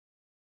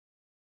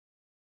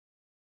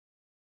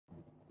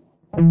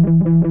ကောင်း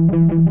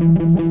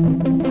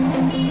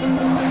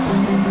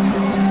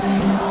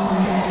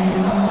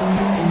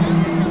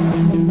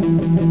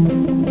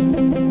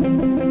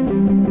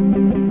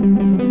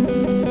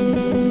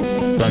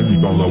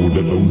စားဖို့လ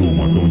က်လုံးတို့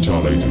မှာတွန်းချ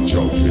လိုက်တဲ့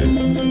ကြောက်တဲ့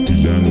ဒီ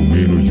လမ်းကိုမ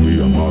င်းတို့ရွေး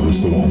ရမှာလို့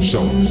ဆိုအောင်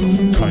ရှောက်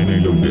ခိုင်းနို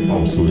င်လို့တဲ့အော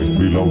က်ဆွဲ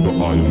ဝေလောက်တော့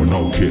အာရုံမ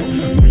နောက်ခဲ့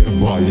မင်းအ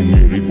ပါရင်င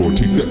ယ်လေးပေါ်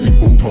ထိတက်ပြီး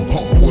ပုံထောင်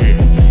ဖောက်ဝဲ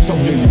စော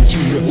င့်ရရင်ချူ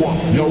ရဲကွာ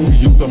မြောက်ပြီး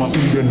ရုပ်တမ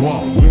ဦးရဲ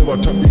နွားဝဲပါ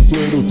ထပ်ပြီး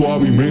ဆွဲလို့သွား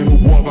ပြီးမင်း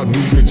တို့ဘွားက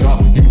နူးရဲချ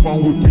ယူဖော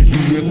င်းဝစ်ပြီးလူ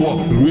ရဲသွား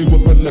ရွေးပ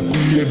က်လက်ကူ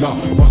ရဲလာ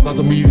အဘသာသ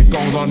မီးတွေ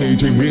ကောင်းစားနေ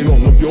ချိန်မင်းတို့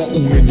မပြော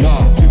ဦးနဲ့ညာ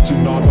ဖြစ်ချ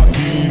င်တာက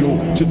ဟီးရို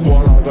ဖြစ်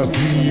သွားတာက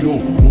ဇီးရို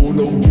မိုး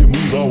လုံးပြ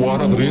မှုကဝါ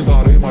ရတဲ့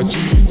စားထဲမှာ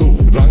ချီဆို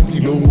တိုင်းပြ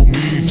ည်လုံးကို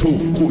မီးထိုး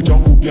ကိုကြော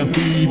င့်ကိုပြန်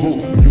ပြီးဖို့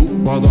မျိုး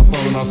ဘာသာ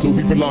ပါနာဆို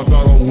ပြီးပလာက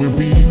တော့ဝင်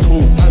ပြီး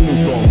ခိုးအဲ့လို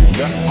တော့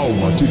လက်အောက်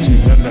မှာချစ်ချစ်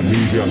နဲ့နေ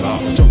ကြလား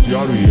အကြောက်တ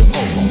ရားတွေရဲ့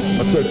အောက်မှာ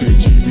အသက်တွေ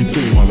ကြီးပြီး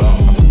သိမလား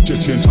အခုချက်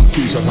ချင်းထား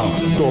ပြေးစားတာ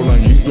တော်လို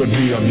င်းရေးအတွက်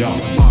နေရများ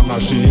အာနာ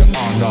ရှင်ရဲ့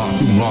အာနာ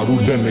သူငါ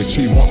တို့လက်နဲ့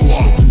ချိန်မော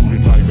သွားသူတွေ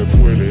နိုင်မဲ့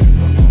ပွဲလေ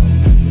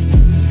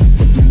ဘ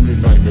သူတွေ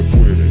နိုင်မဲ့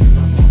ပွဲလေ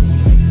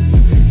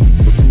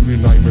ဘသူတွေ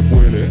နိုင်မဲ့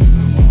ပွဲလေ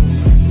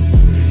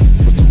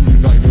ဘသူတွေ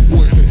နိုင်မဲ့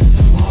ပွဲလေ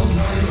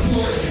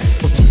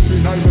ဘသူတွေ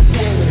နိုင်မဲ့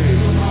ပွဲလေ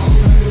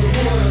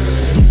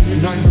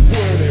နိုင်မဲ့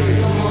ပွဲလေ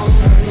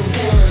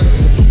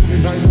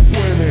နိုင်မဲ့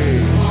ပွဲလေ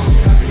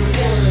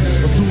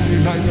ဘသူတွေ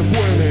နိုင်မဲ့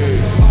ပွဲလေ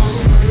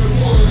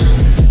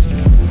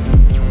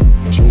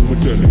ရုံးမ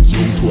တက်လေ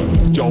ရုံးထွက်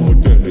ကြောင်းမ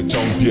တက်လေ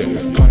ကြောင်းပြက်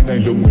ခိုင်းတို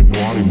င်းလုံးမဲ့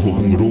နွားတွေမဟုတ်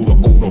ဘူးငရိုးက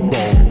အုံတော့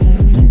ကောင်း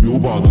လူ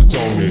မျိုးဘာသာ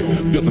ကြောင်းနေ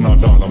ပြဿနာ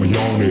လာမ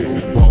ရောင်းနေ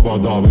ဘာဘာ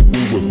သာပဲ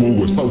ကိုယ်ကို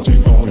စောက်ချင်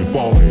ကောင်းနေ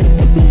ပေါင်းနေ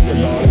အတူတ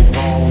လားလေး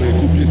ကောင်းနေ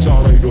ခုပြချ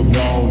လိုက်တော့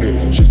မြောင်းနေ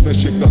88ကစော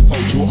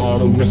က်ချိုးအား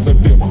လုံး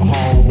27မှာ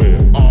ဟောင်းပဲ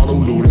အား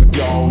လုံးလိုတဲ့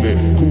ပြောင်းနေ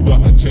ခုက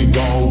အချိန်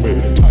ကောင်းပဲ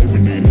ထိုင်မ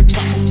နေတဲ့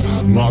ထိုင်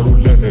ငါတို့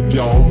လက်နဲ့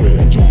ပြောင်းပဲ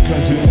ချုပ်ခ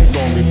န့်ခြင်း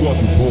ကောင်းနေတော့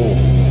သူဘော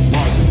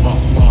မာဂျင်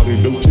မာတွေ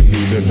လုံးချင်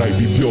နေတဲ့လိုက်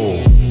ပြီးပြော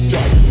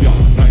ပြ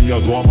နိုင်ရ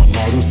သွားမှ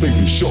ငါတို့စိတ်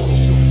ပြီးရှော့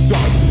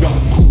ဒါ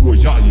ခုတော့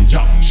ရရင်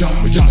ရ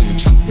မရရင်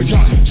ချမရ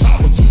ရင်ချ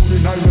မသူတွေ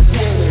နိုင်မဲ့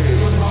ပွဲလေ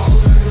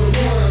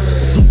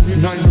သူတွေ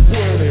နိုင်မဲ့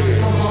ပွဲလေ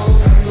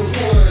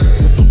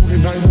သူတွေ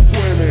နိုင်မဲ့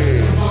ပွဲလေ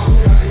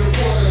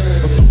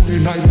သူတွေ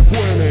နိုင်မဲ့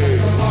ပွဲလေ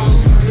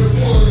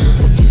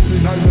သူတွေ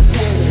နိုင်မဲ့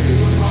ပွဲလေ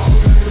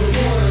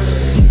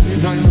သူတွေ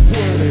နိုင်မဲ့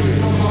ပွဲလေ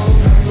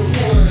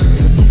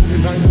သူတွေ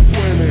နိုင်မဲ့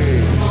ပွဲလေ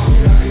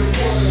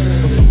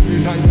သူတွေ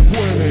နိုင်မဲ့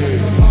ပွဲလေ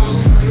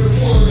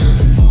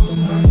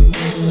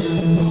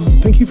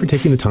Thank you for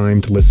taking the time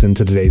to listen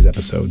to today's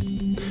episode.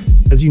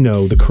 As you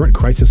know, the current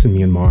crisis in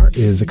Myanmar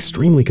is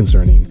extremely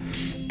concerning,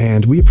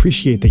 and we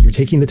appreciate that you're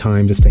taking the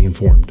time to stay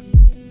informed.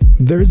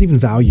 There is even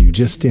value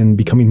just in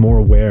becoming more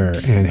aware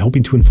and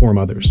helping to inform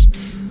others.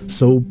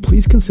 So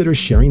please consider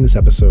sharing this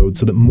episode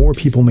so that more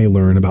people may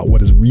learn about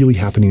what is really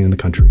happening in the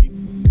country.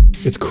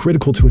 It's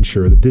critical to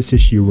ensure that this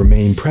issue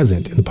remain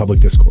present in the public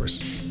discourse.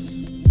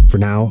 For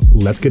now,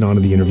 let's get on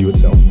to the interview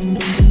itself.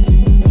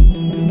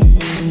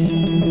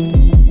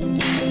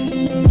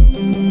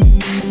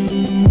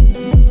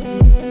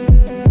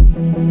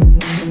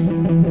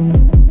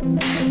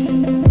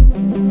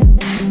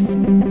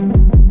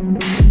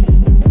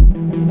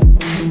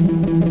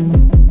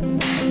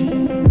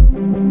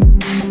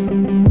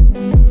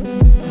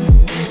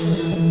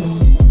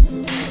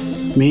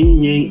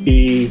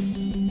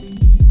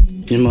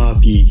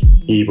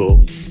 Evil.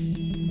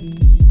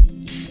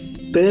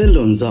 တဲ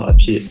လွန်စအ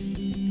ဖြစ်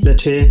လက်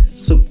ထဲ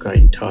စုပ်က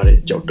င်ထားတဲ့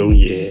ကြောက်တုံး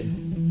ရဲ့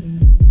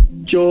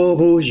ကြော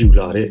ဖို့ယူ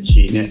လာတဲ့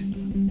ရေနဲ့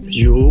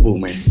ရိုးပုံ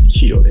ပဲ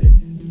ရှိတော့တယ်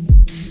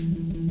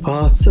။ဘာ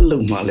ဆက်လု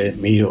ပ်မှလဲ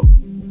မေးတော့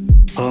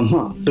ဘာမှ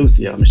လုပ်เ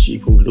สียမရှိ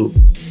ဘူးလို့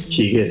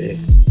ဖြေခဲ့တယ်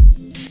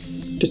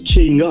။တစ်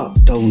ချိန်က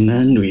တောင်နှ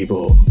န်းတွေ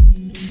ပေါ်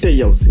တက်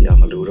ရောက်เสีย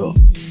မလို့တော့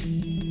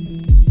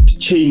တစ်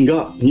ချိန်က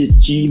မြစ်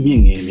ကြီးမြ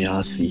င့်ငယ်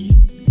များစီ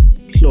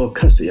လှော်ခ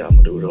တ်เสียမ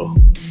လို့တော့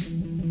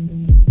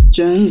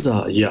ကျန်းစာ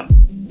ရ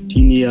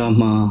ဒီနေရာ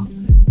မှာ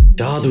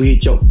ဓာသွေး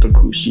ကြောက်တစ်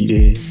ခုရှိတ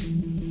ယ်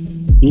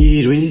။မြေ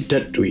တွင်ဓာ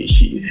တ်တွေ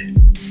ရှိတယ်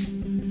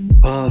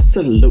။ဘာဆ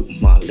က်လုပ်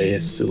မှလဲ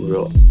ဆို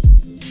တော့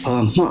ဘာ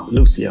မှ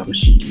လုပ်เสียမ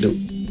ရှိလို့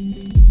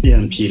ပြ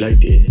န်ဖြေလိုက်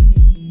တယ်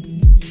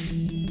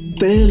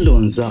။တဲလွ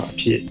န်စအ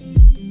ဖြစ်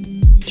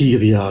ဒီကြ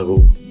ပြာ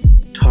ကို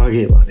ထား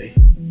ခဲ့ပါတယ်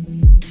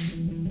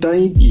။တို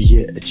င်းပြည်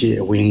ရဲ့အခြေ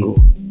အဝင်းကို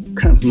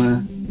ခန့်မှ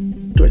န်း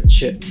တွက်ချ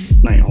က်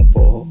နိုင်အောင်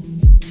ပေါ့။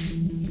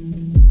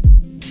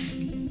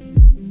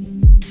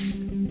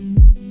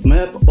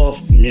 Map of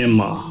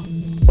Myanmar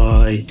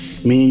by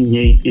Min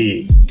Nying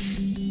A.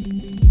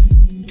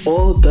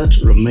 All that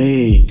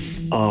remain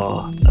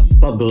are a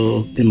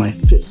bubble in my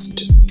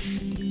fist,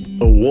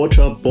 a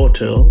water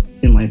bottle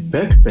in my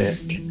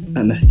backpack,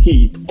 and a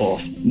heap of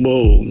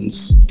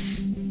bones.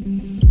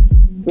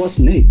 What's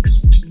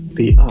next?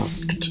 They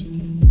asked.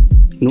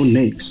 No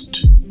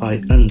next,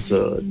 I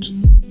answered.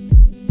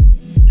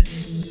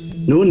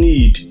 No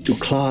need to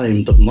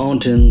climb the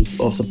mountains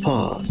of the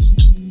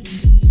past.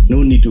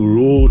 No need to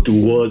row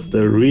towards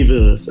the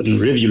rivers and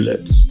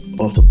rivulets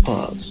of the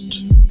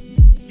past.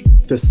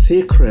 The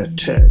sacred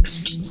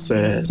text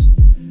says,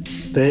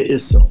 There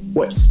is a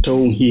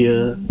whetstone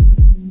here.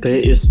 There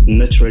is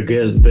natural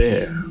gas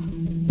there.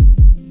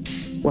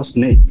 What's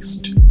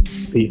next?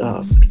 They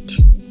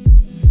asked.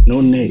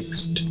 No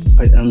next,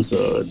 I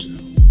answered.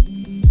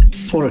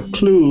 For a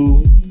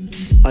clue,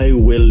 I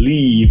will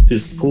leave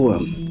this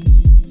poem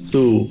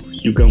so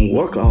you can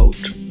work out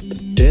the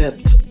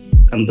depth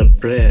and the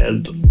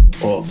breadth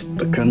of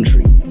the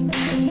country.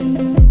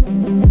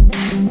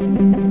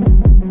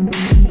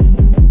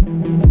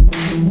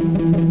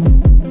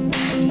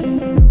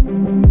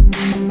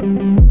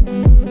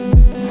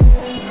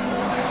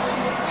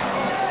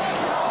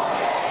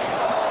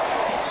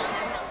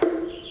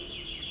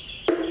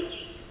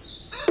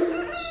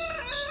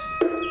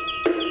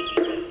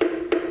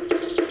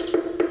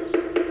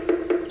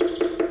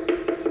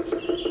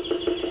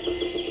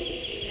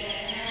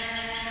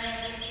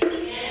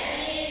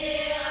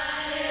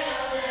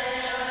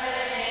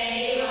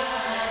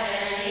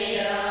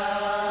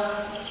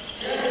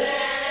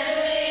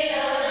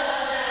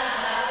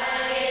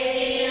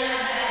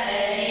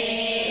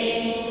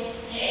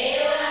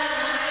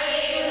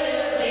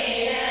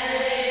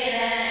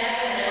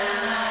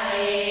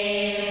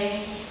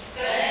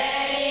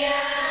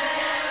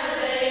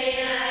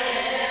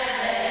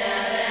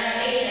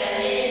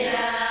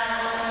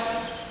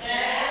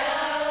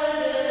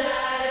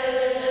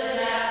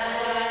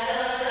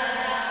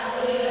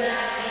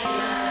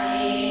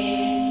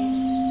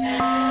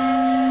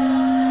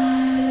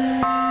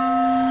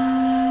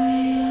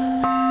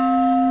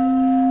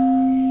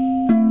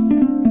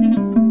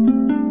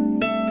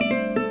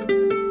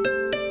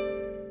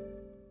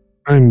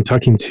 I'm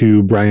talking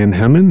to Brian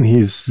Hammond.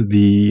 He's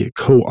the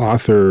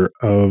co-author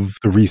of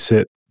the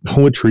recent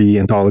poetry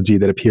anthology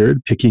that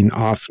appeared, Picking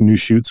Off New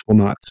Shoots Will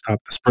Not Stop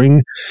the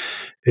Spring.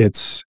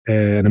 It's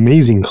an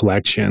amazing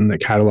collection that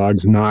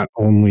catalogs not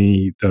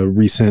only the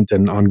recent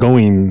and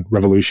ongoing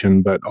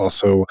revolution, but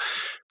also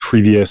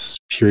previous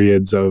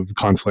periods of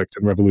conflict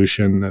and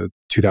revolution,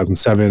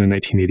 2007 and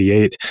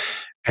 1988.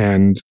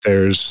 And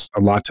there's a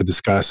lot to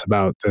discuss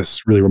about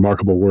this really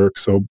remarkable work.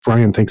 So,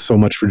 Brian, thanks so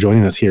much for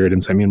joining us here at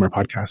Insight Myanmar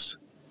Podcast.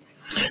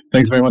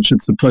 Thanks very much.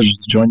 It's a pleasure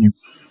to join you.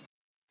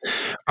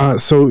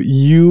 So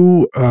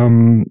you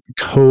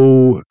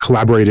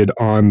co-collaborated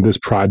on this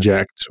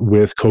project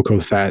with Coco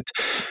Thet.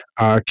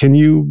 Can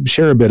you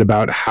share a bit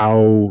about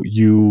how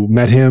you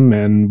met him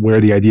and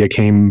where the idea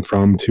came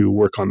from to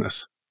work on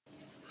this?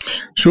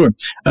 Sure.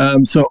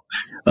 So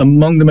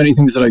among the many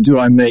things that I do,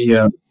 I'm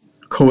a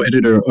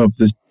co-editor of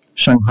the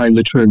Shanghai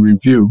Literary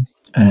Review,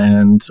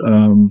 and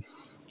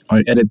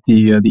I edit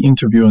the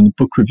interview and the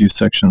book review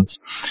sections.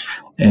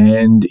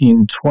 And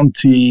in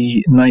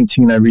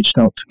 2019, I reached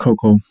out to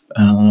Coco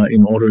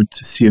in order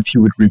to see if he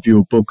would review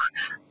a book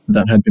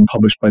that had been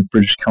published by the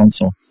British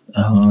Council.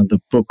 The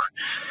book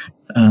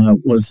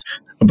was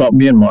about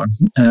Myanmar,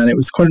 and it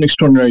was quite an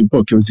extraordinary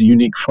book. It was a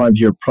unique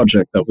 5-year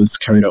project that was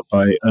carried out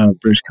by the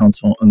British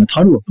Council, and the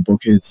title of the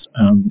book is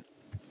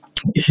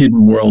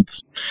Hidden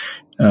Words,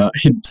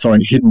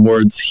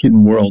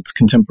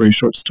 Contemporary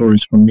Short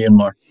Stories from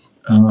Myanmar.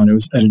 And it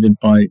was edited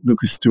by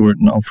Lucas Stewart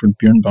and Alfred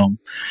Birnbaum.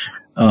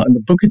 And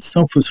the book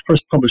itself was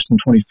first published in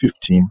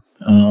 2015.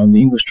 The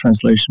English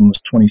translation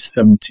was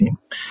 2017.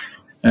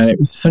 And it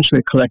was essentially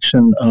a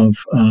collection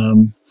of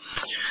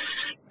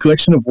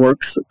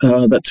works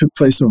that took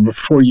place over a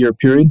 4-year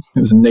period. It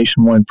was a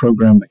nationwide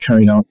program that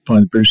carried out by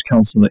the British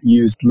Council that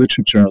used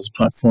literature as a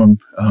platform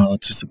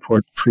to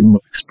support freedom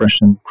of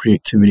expression,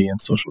 creativity,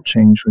 and social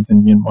change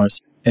within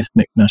Myanmar's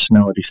ethnic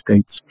nationality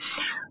states.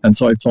 And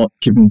so I thought,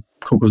 given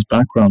Coco's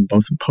background,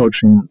 both in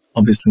poetry and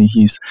obviously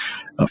he's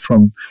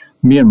from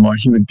Myanmar,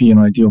 he would be an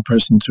ideal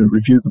person to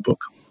review the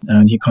book.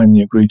 And he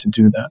kindly agreed to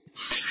do that.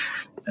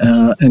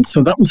 And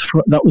so that was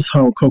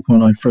how Coco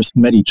and I first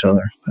met each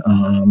other.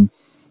 And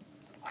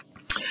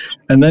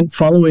then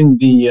following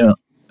the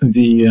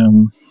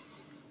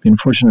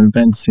unfortunate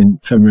events in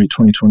February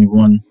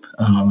 2021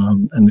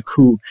 and the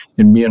coup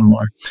in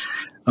Myanmar,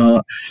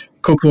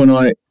 Coco and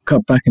I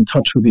got back in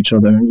touch with each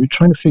other, and we were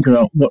trying to figure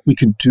out what we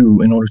could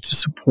do in order to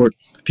support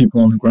the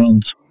people on the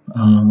ground.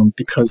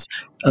 Because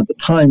at the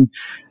time,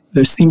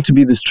 there seemed to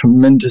be this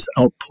tremendous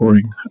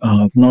outpouring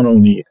of not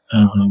only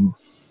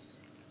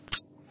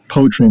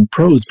poetry and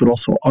prose, but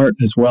also art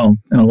as well.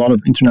 And a lot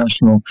of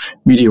international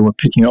media were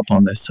picking up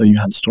on this. So you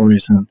had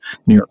stories in the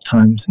New York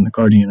Times and The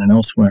Guardian and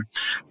elsewhere,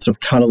 sort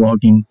of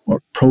cataloging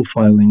or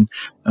profiling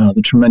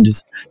the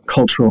tremendous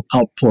cultural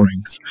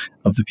outpourings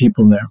of the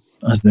people there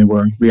as they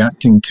were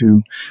reacting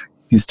to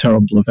these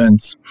terrible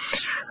events.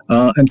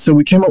 And so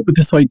we came up with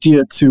this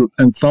idea to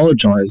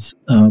anthologize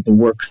the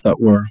works that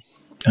were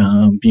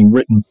being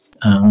written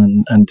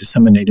and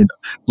disseminated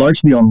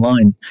largely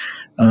online.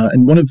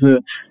 And one of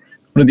the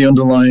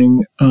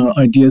underlying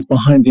ideas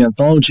behind the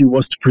anthology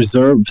was to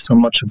preserve so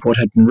much of what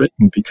had been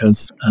written,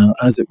 because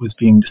as it was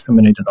being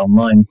disseminated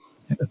online,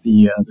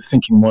 the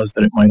thinking was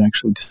that it might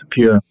actually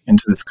disappear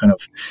into this kind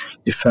of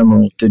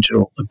ephemeral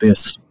digital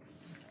abyss.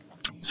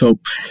 So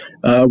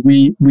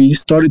we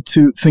started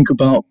to think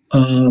about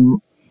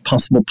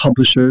possible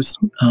publishers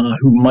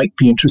who might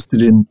be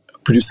interested in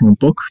producing a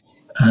book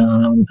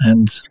And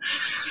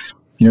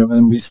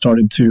then we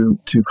started to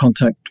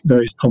contact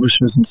various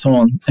publishers and so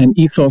on. And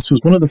Ethos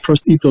was one of the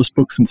first Ethos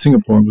books in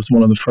Singapore. Was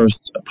one of the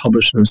first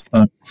publishers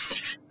that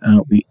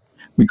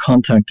we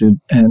contacted,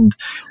 and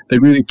they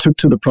really took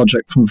to the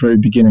project from the very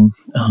beginning.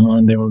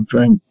 And they were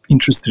very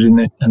interested in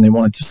it, and they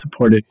wanted to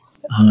support it.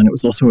 And it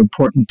was also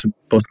important to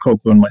both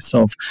Coco and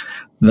myself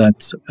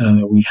that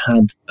we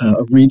had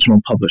a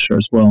regional publisher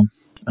as well,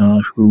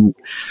 who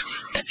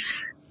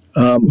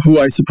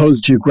I suppose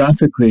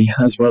geographically,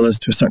 as well as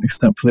to a certain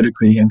extent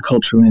politically and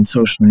culturally and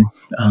socially,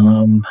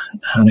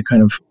 had a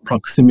kind of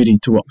proximity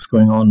to what was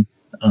going on,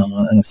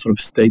 and a sort of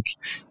stake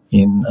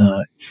in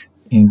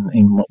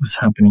what was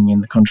happening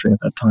in the country at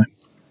that time.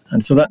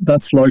 And so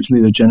that's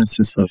largely the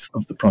genesis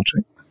of the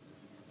project.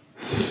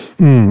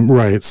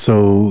 Right.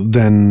 So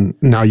then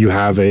now you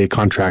have a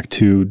contract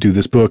to do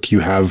this book.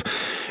 You have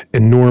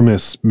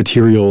enormous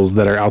materials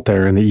that are out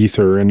there in the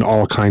ether in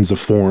all kinds of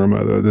form.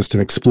 Just an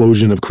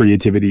explosion of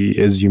creativity,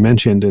 as you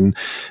mentioned. And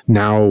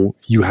now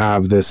you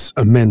have this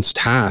immense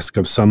task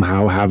of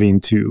somehow having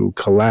to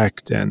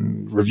collect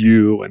and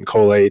review and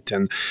collate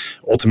and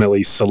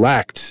ultimately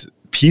select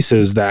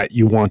pieces that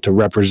you want to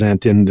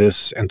represent in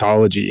this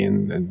anthology,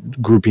 and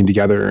grouping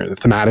together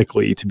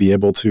thematically to be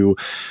able to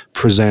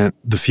present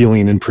the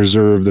feeling and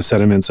preserve the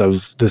sediments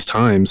of this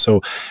time.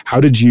 So how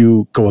did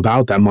you go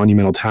about that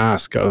monumental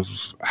task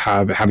of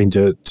having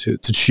to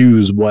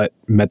choose what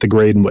met the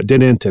grade and what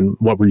didn't, and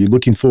what were you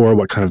looking for?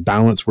 What kind of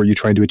balance were you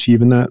trying to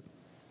achieve in that?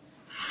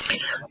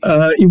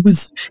 It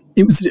was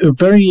a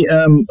very,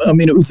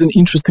 it was an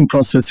interesting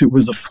process. It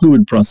was a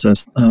fluid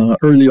process.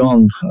 Early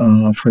on,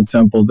 for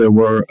example, there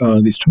were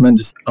these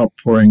tremendous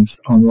outpourings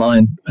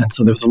online, and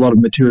so there was a lot of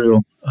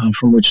material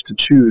from which to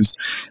choose.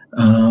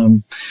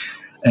 And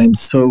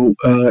so,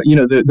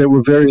 there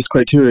were various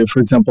criteria. For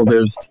example,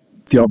 there's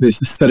the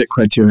obvious aesthetic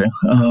criteria.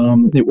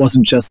 It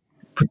wasn't just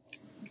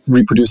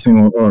reproducing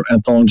or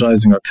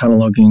anthologizing or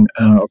cataloging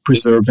or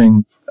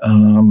preserving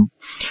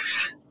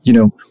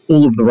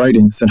all of the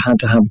writings that had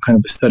to have a kind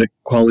of aesthetic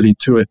quality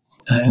to it.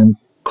 And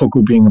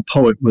Coco, being a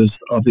poet,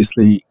 was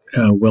obviously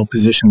well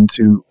positioned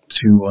to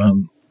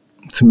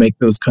make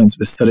those kinds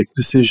of aesthetic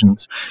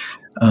decisions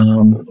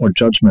or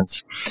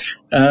judgments.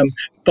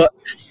 But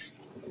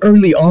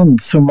early on,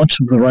 so much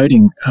of the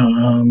writing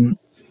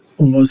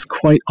was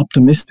quite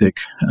optimistic,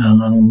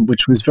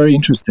 which was very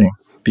interesting,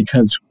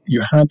 because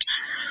you had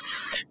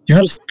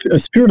a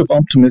spirit of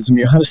optimism.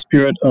 You had a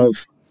spirit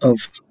of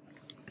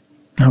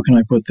how can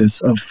I put this?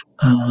 There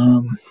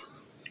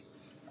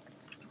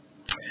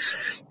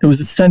was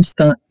a sense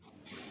that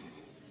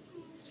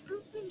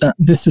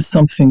this is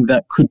something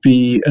that could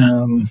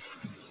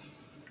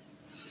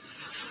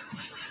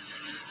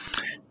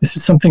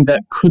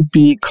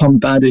be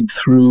combated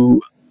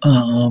through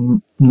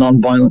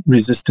nonviolent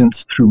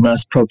resistance, through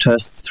mass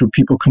protests, through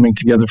people coming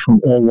together from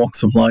all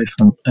walks of life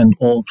and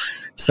all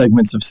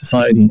segments of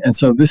society. And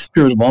so this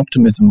spirit of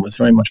optimism was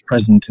very much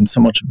present in so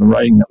much of the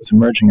writing that was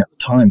emerging at the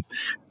time.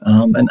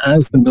 And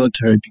as the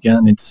military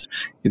began its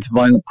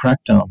violent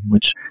crackdown,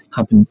 which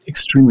happened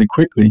extremely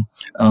quickly,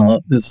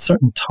 there's a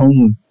certain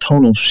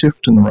tonal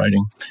shift in the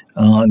writing,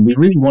 and we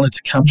really wanted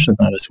to capture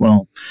that as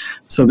well.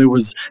 So there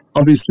was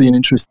obviously an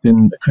interest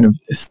in kind of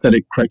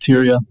aesthetic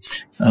criteria.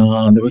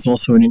 There was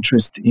also an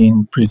interest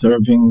in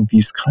preserving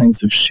these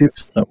kinds of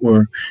shifts that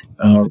were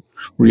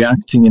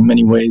reacting in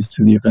many ways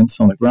to the events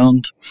on the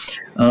ground.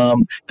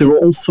 There were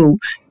also,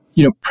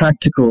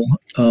 practical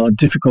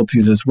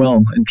difficulties as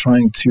well in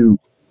trying to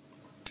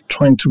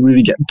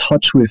really get in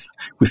touch with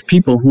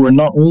people who are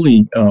not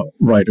only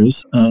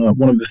writers.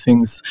 One of the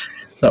things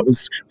that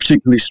was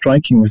particularly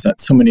striking was that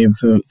so many of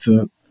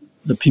the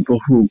people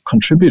who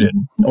contributed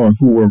or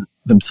who were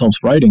themselves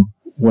writing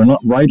were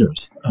not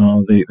writers.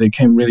 They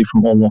came really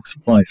from all walks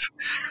of life.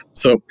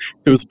 So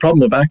there was a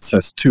problem of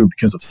access too,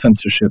 because of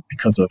censorship,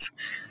 because of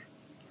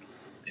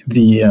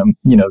the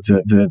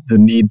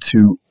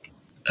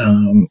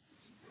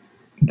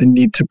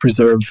need to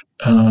preserve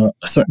a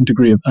certain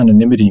degree of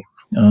anonymity,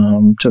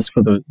 just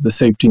for the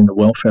safety and the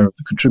welfare of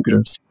the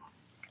contributors.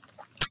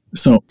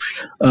 So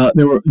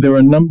there were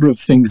a number of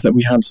things that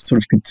we had to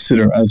sort of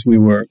consider as we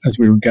were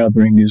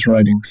gathering these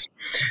writings.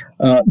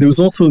 There was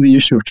also the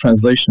issue of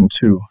translation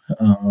too.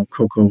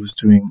 Coco was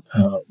doing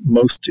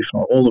most, if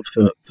not all, of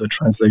the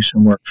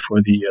translation work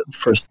for the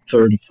first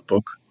third of the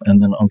book,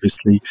 and then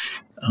obviously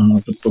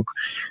the book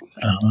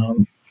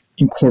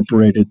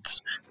incorporated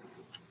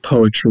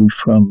poetry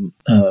from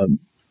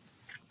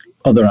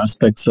other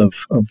aspects of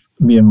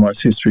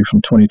Myanmar's history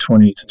from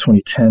 2020 to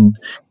 2010,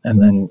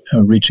 and then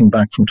reaching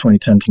back from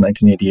 2010 to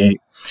 1988.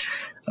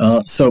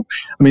 So,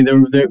 I mean, there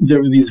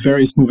were these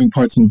various moving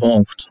parts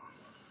involved.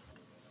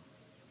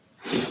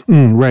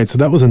 Right. So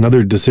that was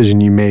another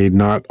decision you made,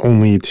 not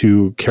only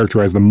to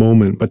characterize the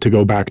moment, but to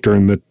go back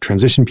during the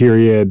transition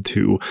period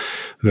to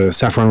the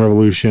Saffron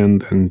Revolution,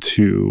 then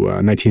to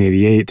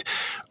 1988.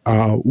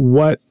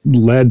 What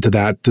led to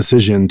that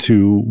decision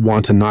to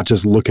want to not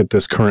just look at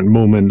this current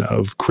moment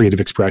of creative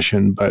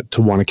expression, but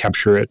to want to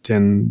capture it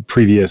in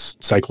previous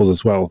cycles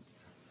as well?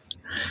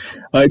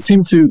 It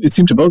seemed to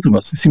both of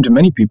us. It seemed to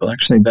many people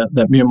actually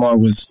that Myanmar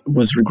was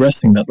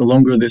regressing. That the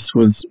longer this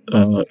was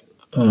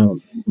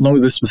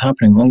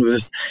happening, longer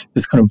this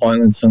kind of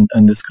violence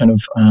and this kind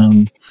of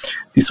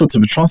these sorts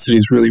of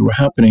atrocities really were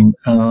happening,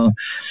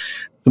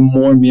 the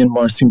more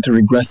Myanmar seemed to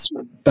regress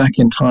back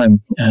in time.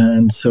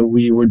 And so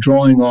we were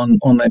drawing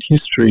on that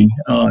history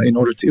in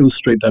order to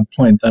illustrate that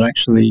point, that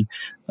actually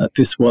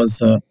this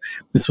was a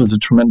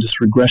tremendous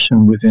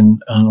regression within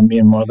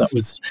Myanmar that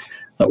is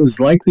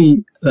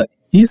likely to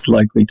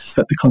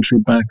set the country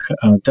back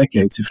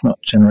decades, if not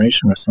a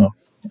generation or so.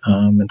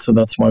 And so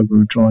that's why we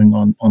were drawing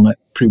on that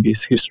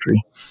previous history.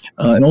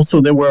 And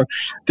also there were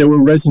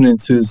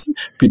resonances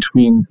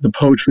between the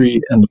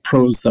poetry and the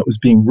prose that was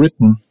being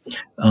written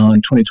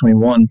in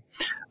 2021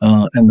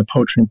 and the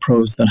poetry and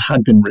prose that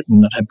had been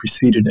written, that had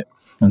preceded it.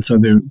 And so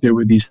there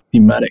were these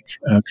thematic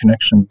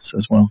connections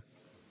as well.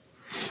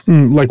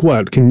 Like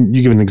what? Can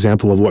you give an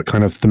example of what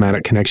kind of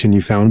thematic connection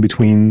you found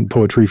between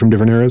poetry from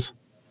different eras?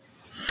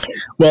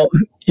 Well,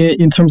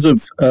 in terms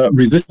of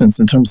resistance,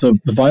 in terms of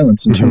the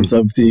violence, in terms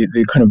of the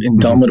kind of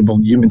indomitable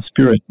human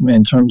spirit,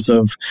 in terms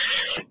of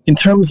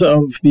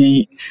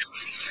the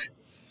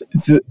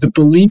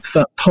belief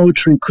that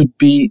poetry could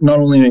be not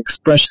only an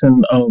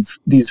expression of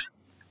these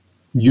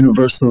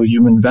universal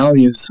human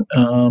values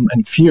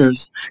and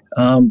fears,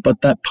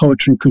 but that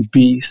poetry could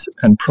be,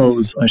 and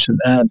prose, I should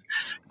add,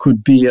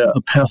 could be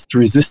a path to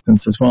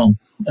resistance as well,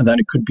 and that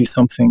it could be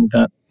something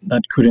that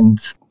could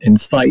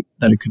incite,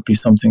 that it could be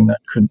something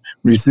that could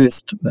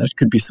resist, that it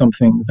could be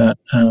something that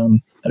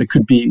it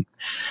could be,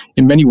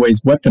 in many ways,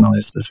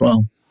 weaponized as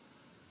well.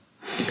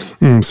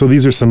 So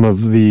these are some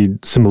of the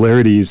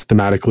similarities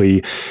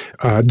thematically.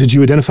 Did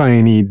you identify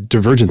any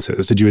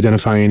divergences? Did you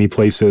identify any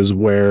places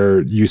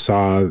where you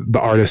saw the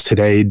artist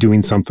today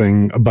doing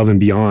something above and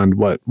beyond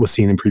what was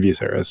seen in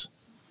previous eras?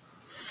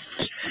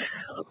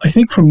 I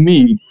think for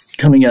me,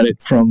 coming at it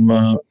from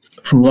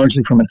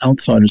largely from an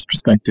outsider's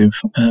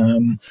perspective,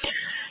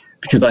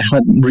 because I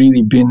hadn't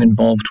really been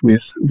involved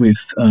with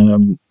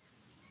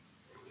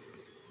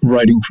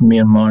writing from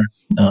Myanmar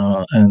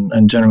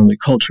and generally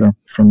culture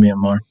from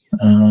Myanmar.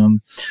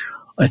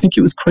 I think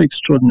it was quite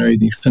extraordinary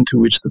the extent to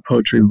which the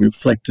poetry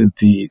reflected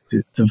the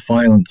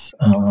violence.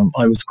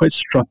 I was quite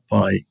struck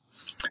by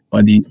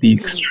the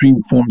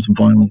extreme forms of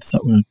violence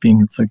that were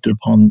being inflicted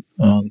upon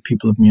the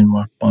people of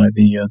Myanmar by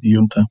the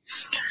junta.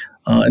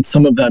 And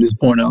some of that is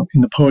borne out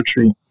in the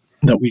poetry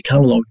that we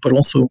cataloged, but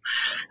also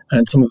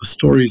in some of the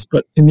stories,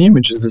 but in the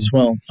images as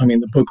well. I mean,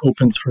 the book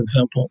opens, for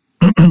example,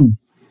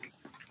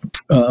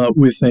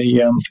 with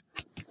an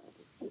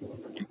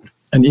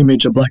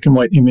image, a black and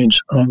white image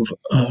of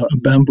a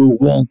bamboo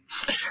wall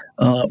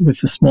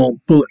with a small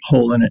bullet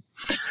hole in it.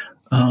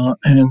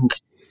 And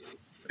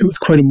it was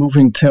quite a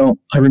moving tale.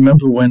 I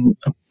remember when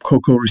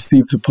Coco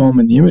received the poem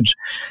in the image,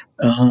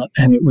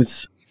 and it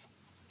was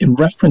in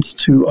reference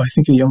to, I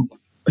think, a young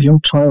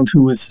child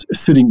who was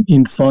sitting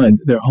inside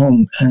their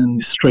home, and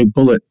a stray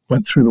bullet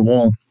went through the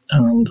wall,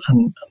 and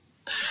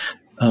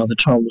the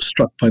child was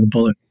struck by the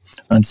bullet.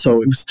 And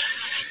so it was,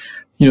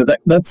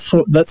 that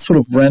sort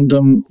of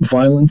random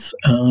violence,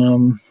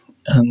 and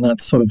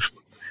that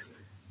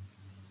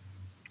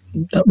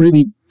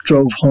really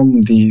drove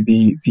home the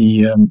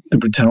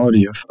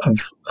brutality of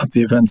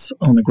the events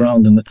on the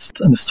ground, and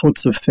the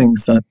sorts of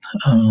things that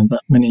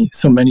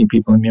so many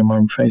people in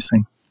Myanmar were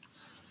facing.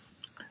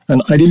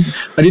 And I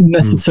didn't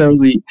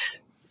necessarily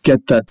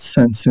get that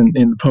sense in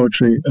the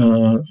poetry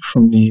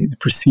from the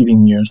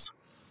preceding years.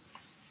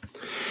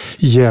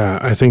 Yeah,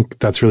 I think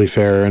that's really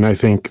fair. And I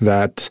think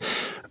that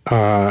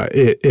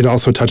it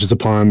also touches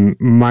upon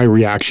my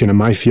reaction and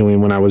my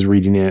feeling when I was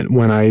reading it.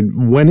 When I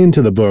went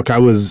into the book, I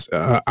was,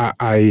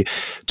 I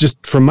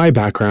just from my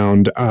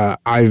background,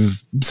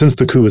 since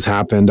the coup has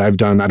happened, I've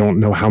done, I don't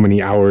know how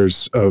many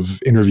hours of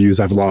interviews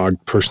I've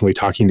logged personally,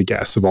 talking to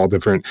guests of all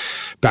different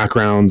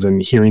backgrounds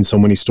and hearing so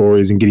many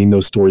stories and getting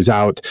those stories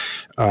out.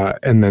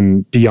 And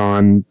then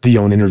beyond the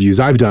own interviews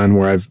I've done,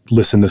 where I've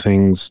listened to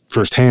things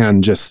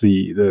firsthand, just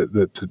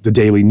the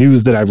daily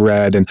news that I've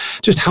read, and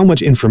just how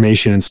much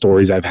information and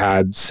stories I've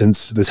had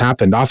since this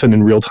happened, often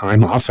in real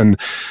time, often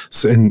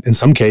in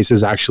some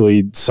cases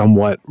actually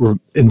somewhat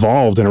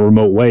involved in a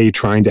remote way,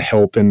 trying to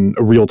help in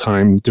a real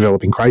time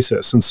developing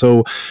crisis. And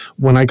so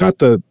when I got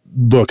the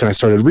book and I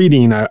started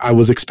reading, I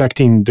was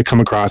expecting to come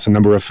across a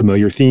number of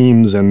familiar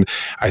themes, and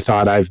I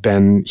thought I've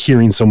been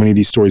hearing so many of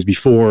these stories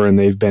before, and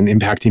they've been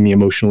impacting me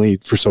emotionally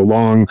for so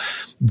long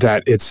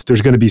that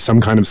there's going to be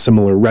some kind of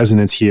similar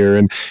resonance here,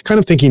 and kind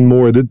of thinking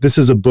more that this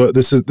is a book,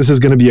 this is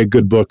going to be a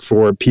good book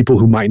for people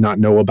who might not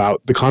know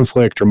about the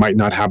conflict or might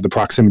not have the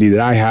proximity that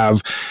I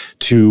have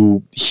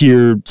to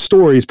hear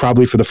stories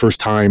probably for the first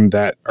time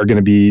that are going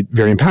to be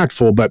very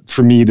impactful. But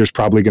for me, there's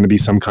probably going to be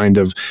some kind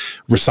of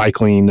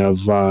recycling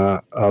of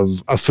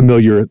of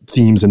familiar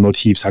themes and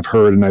motifs I've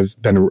heard and I've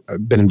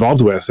been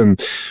involved with. And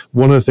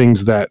one of the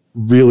things that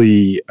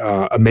really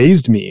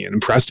amazed me and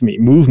impressed me,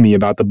 moved me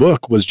about the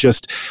book was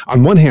just,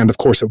 on one hand, of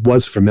course, it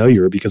was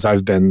familiar because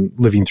I've been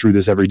living through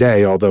this every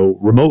day, although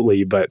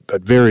remotely, but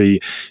very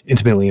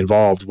intimately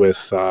involved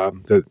with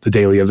the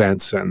daily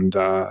events and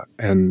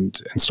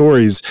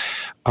stories.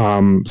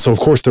 So of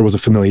course there was a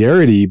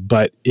familiarity,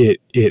 but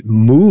it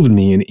moved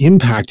me and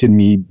impacted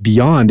me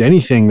beyond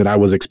anything that I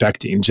was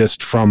expecting,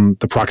 just from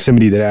the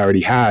proximity that I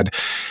already had.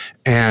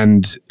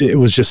 And it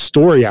was just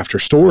story after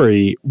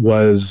story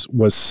was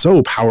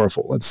so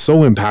powerful and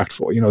so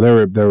impactful. You know,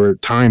 there were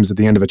times at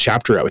the end of a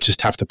chapter I would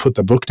just have to put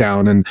the book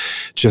down and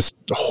just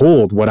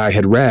hold what I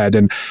had read.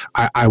 And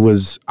I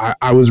was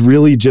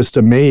really just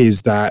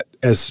amazed that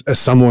as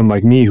someone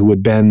like me who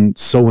had been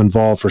so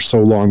involved for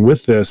so long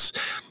with this,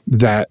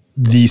 that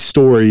these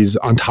stories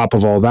on top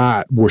of all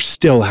that were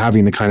still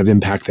having the kind of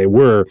impact they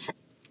were.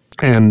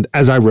 And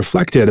as I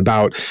reflected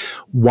about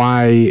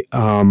why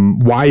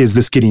is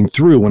this getting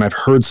through when I've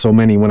heard so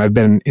many, when I've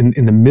been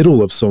in the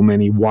middle of so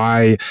many,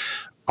 why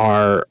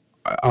are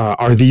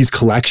these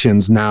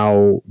collections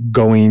now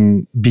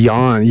going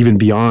even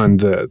beyond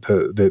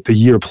the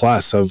year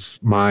plus of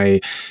my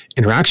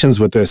interactions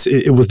with this?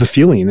 It was the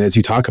feeling, as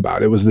you talk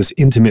about. It was this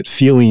intimate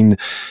feeling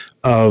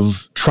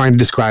of trying to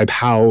describe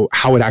how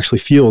it actually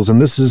feels. And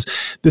this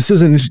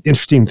is an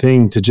interesting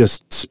thing to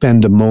just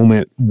spend a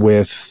moment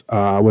with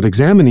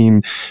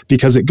examining,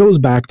 because it goes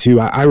back to,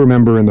 I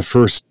remember in the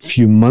first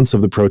few months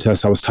of the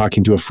protests, I was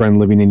talking to a friend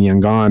living in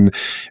Yangon,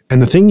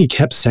 and the thing he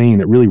kept saying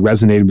that really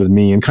resonated with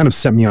me and kind of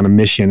set me on a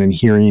mission, and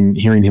hearing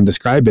him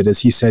describe it, is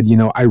he said, you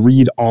know, I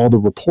read all the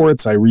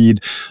reports, I read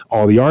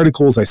all the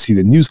articles, I see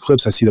the news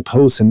clips, I see the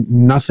posts, and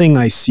nothing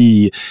I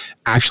see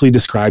actually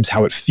describes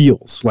how it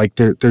feels. Like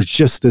there's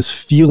just this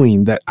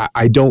feeling that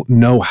I don't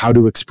know how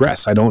to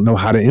express. I don't know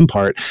how to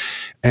impart.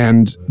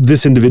 And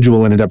this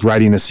individual ended up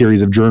writing a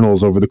series of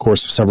journals over the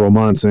course of several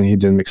months, and he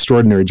did an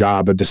extraordinary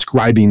job of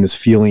describing this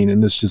feeling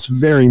and this just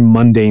very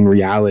mundane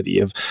reality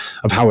of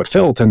how it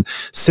felt. And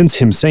since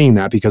him saying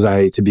that, because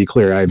to be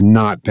clear, I've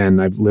lived in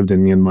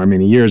Myanmar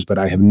many years, but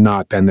I have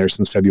not been there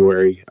since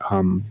February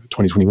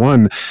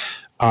 2021.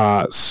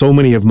 So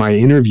many of my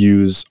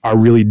interviews are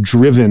really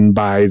driven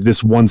by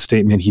this one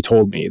statement he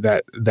told me,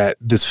 that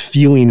this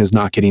feeling is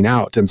not getting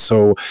out. And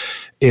so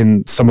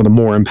in some of the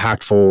more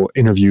impactful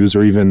interviews,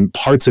 or even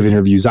parts of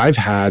interviews I've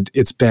had,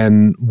 it's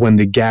been when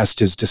the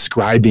guest is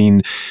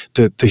describing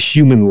the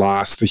human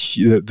loss,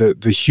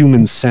 the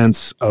human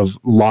sense of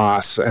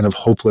loss and of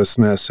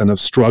hopelessness and of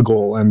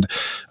struggle and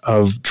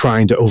of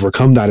trying to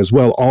overcome that as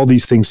well, all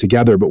these things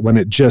together. But when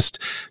it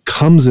just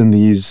comes in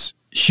these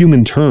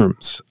human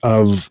terms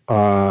of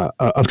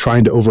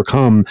trying to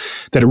overcome,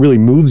 that it really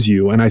moves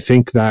you. And I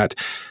think that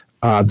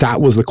that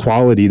was the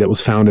quality that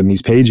was found in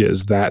these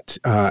pages,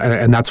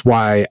 and that's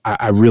why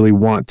I really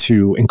want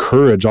to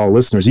encourage all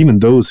listeners, even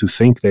those who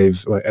think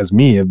they've, as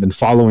me, have been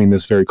following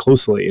this very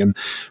closely, and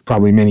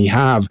probably many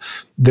have.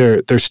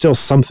 There's still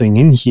something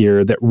in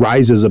here that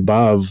rises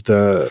above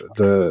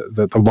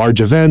the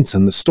large events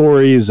and the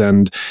stories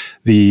and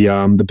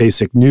the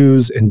basic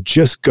news, and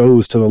just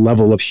goes to the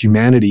level of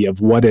humanity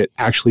of what it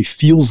actually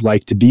feels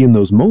like to be in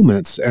those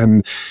moments.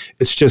 And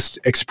it's just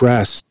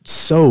expressed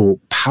so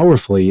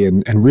powerfully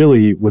and really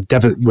with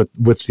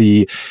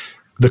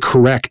the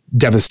correct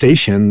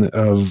devastation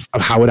of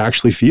how it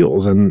actually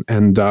feels. And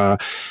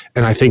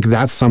I think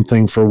that's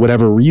something, for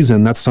whatever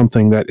reason, that's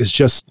something that is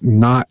just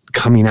not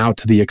coming out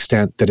to the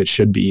extent that it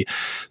should be.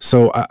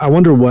 So I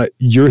wonder what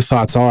your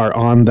thoughts are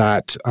on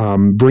that,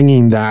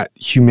 bringing that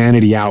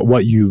humanity out,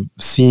 what you've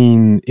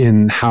seen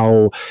in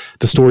how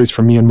the stories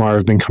from Myanmar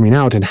have been coming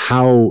out, and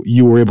how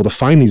you were able to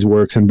find these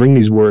works and bring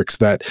these works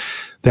that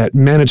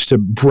managed to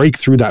break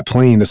through that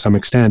plane to some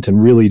extent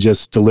and really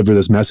just deliver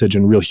this message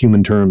in real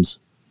human terms.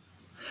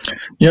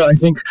 Yeah, I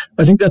think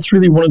that's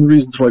really one of the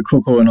reasons why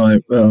Coco and I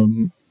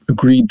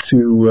agreed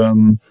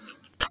to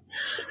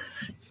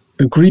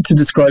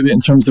describe it in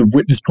terms of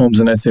witness poems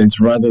and essays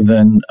rather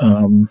than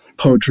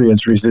poetry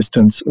as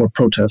resistance or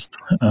protest.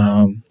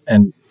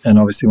 And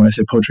obviously, when I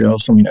say poetry, I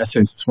also mean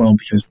essays as well,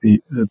 because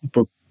the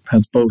book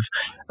has both.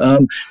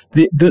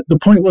 The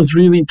point was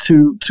really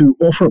to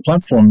offer a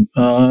platform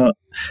to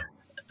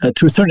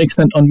a certain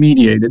extent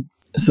unmediated.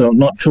 So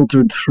not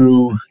filtered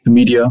through the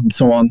media and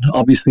so on.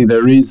 Obviously,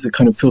 there is a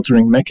kind of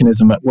filtering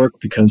mechanism at work,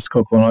 because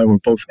Coco and I were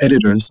both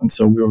editors, and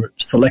so we were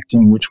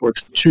selecting which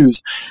works to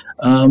choose.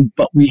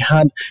 But we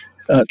had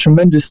a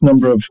tremendous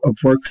number of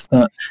works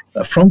that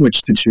from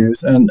which to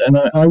choose, and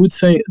I would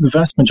say the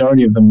vast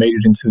majority of them made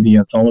it into the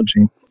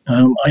anthology.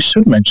 I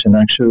should mention,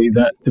 actually,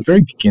 that at the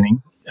very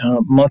beginning,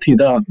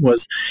 Matilda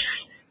was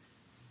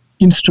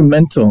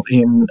instrumental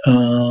in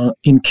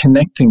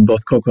connecting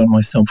both Coco and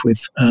myself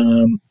with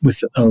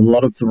a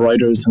lot of the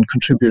writers and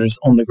contributors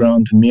on the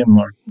ground in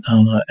Myanmar,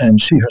 and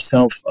she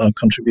herself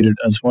contributed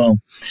as well.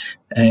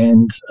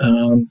 And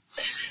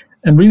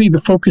really,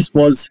 the focus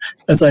was,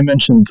 as I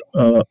mentioned,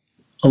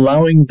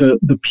 allowing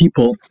the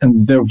people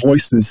and their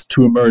voices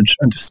to emerge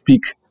and to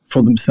speak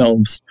for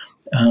themselves,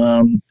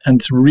 and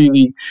to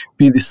really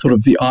be this sort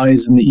of the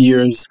eyes and the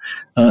ears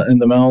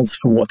and the mouths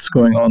for what's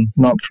going on,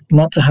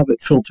 not to have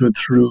it filtered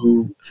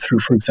through,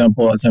 for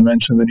example, as I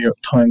mentioned, the New York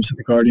Times or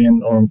the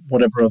Guardian or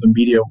whatever other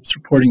media was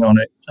reporting on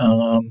it,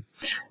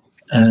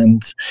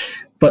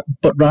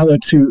 but rather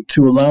to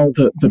allow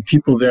the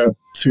people there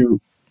to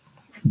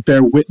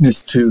bear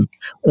witness to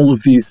all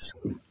of these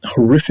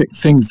horrific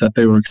things that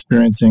they were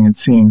experiencing and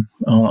seeing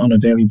on a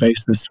daily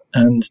basis.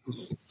 And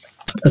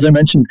as I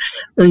mentioned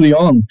early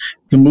on,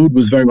 the mood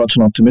was very much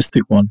an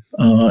optimistic one,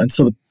 and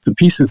so the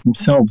pieces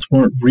themselves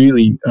weren't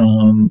really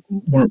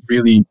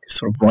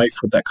sort of rife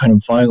with that kind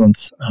of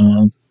violence.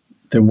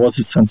 There was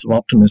a sense of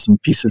optimism.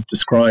 Pieces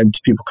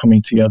described people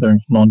coming together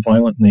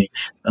nonviolently,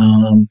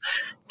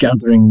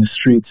 gathering in the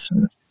streets,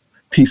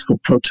 peaceful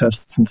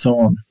protests, and so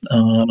on.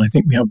 And I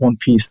think we have one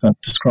piece that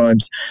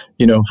describes,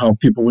 how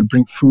people would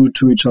bring food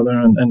to each other,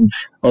 and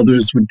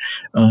others would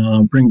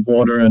bring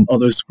water, and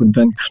others would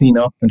then clean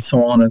up, and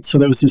so on. And so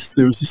there was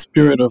a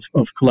spirit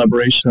of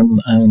collaboration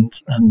and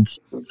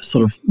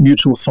sort of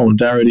mutual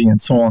solidarity, and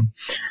so on.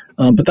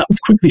 But that was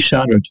quickly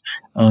shattered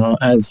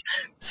as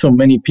so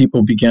many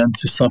people began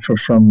to suffer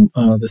from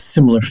the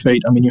similar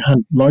fate. I mean, you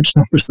had large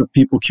numbers of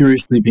people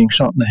curiously being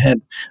shot in the head.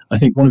 I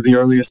think one of the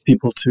earliest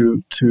people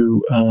to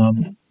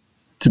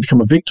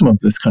become a victim of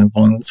this kind of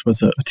violence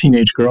was a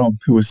teenage girl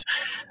who was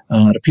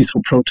at a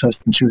peaceful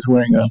protest, and she was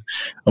wearing a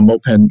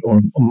moped or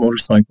a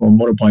motorcycle or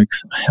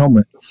motorbike's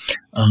helmet,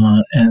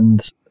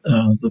 and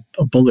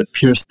a bullet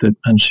pierced it,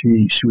 and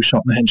she was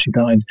shot in the head. She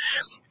died.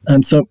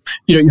 And so,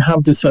 you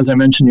have this, as I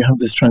mentioned, you have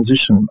this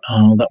transition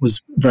that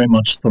was very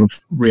much sort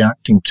of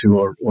reacting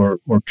to or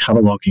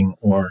cataloging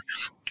or,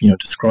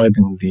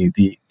 describing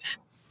the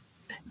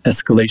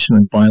escalation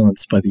in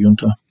violence by the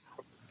junta.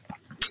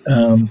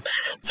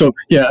 So,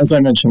 yeah, as I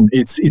mentioned,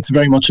 it's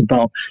very much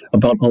about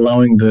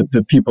allowing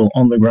the people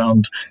on the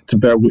ground to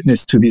bear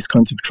witness to these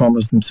kinds of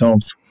traumas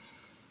themselves.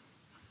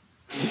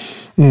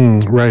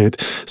 Right.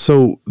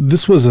 So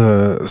this was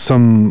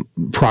some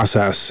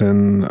process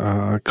in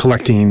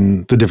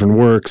collecting the different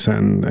works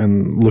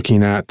and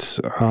looking at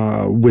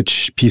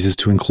which pieces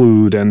to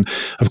include. And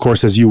of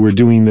course, as you were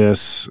doing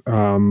this,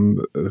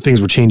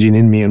 things were changing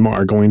in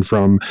Myanmar, going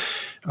from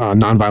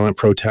nonviolent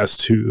protests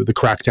to the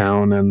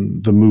crackdown,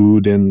 and the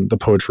mood and the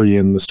poetry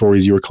and the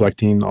stories you were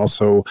collecting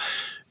also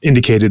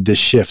indicated this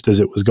shift as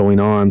it was going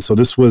on. So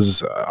this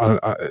was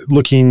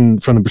looking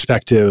from the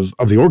perspective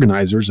of the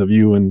organizers, of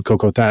you and Ko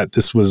Ko That.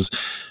 This was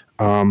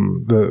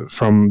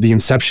from the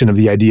inception of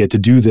the idea to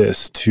do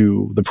this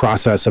to the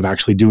process of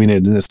actually doing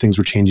it, and as things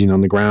were changing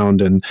on the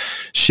ground and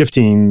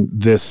shifting,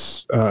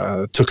 this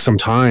took some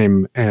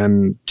time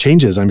and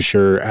changes, I'm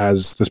sure,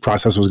 as this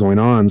process was going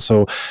on.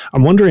 So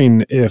I'm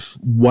wondering if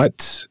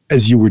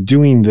as you were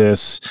doing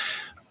this,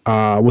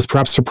 was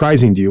perhaps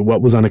surprising to you,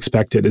 what was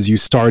unexpected as you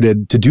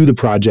started to do the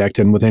project,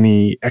 and with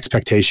any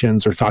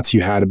expectations or thoughts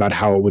you had about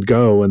how it would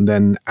go, and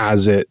then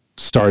as it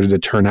started to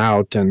turn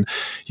out and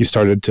you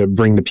started to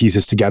bring the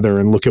pieces together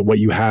and look at what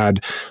you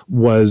had,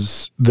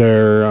 was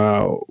there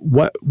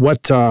what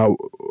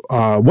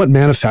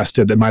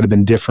manifested that might have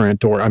been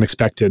different or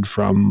unexpected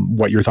from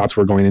what your thoughts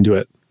were going into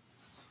it?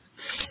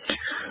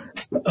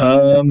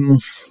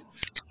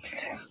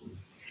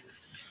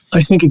 I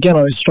think, again,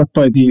 I was struck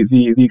by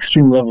the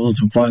extreme levels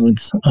of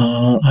violence.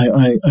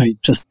 I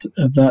just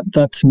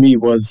that to me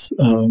was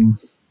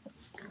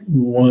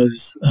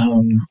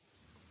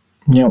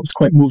it was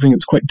quite moving. It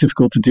was quite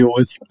difficult to deal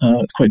with.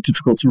 It's quite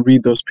difficult to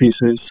read those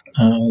pieces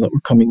that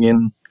were coming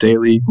in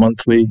daily,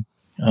 monthly,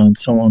 and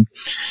so on.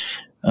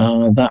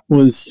 That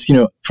was,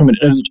 from an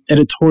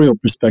editorial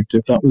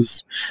perspective, that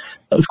was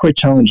quite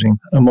challenging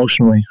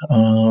emotionally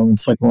and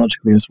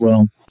psychologically as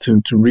well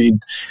to read.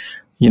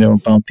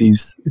 About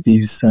these the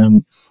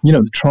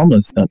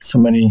traumas that so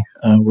many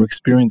were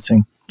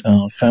experiencing,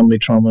 family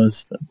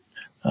traumas,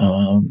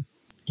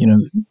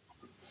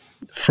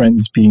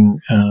 friends being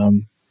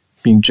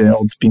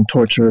jailed, being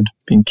tortured,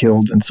 being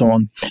killed, and so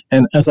on.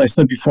 And as I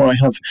said before, I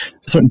have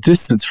a certain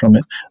distance from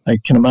it. I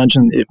can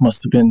imagine it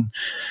must have been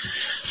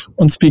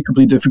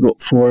unspeakably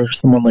difficult for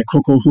someone like Ko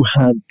Ko, who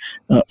had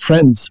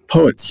friends,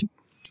 poets,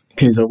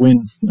 Keza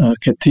Win,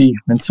 Keti,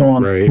 and so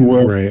on,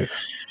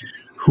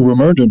 who were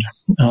murdered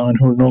and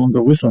who are no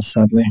longer with us,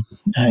 sadly.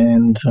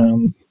 And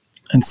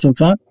so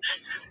that,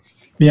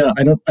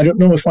 I don't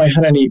know if I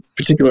had any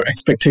particular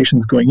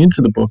expectations going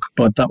into the book,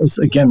 but that was,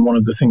 again, one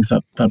of the things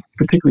that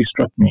particularly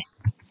struck me.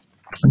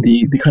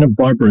 The kind of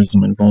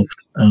barbarism involved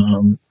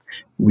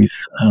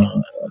with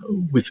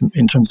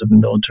in terms of the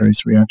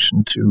military's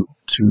reaction to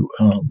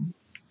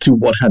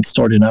what had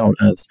started out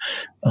as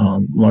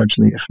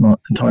largely, if not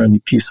entirely,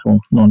 peaceful,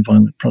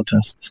 nonviolent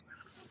protests.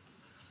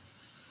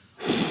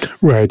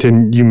 Right,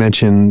 and you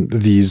mentioned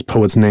these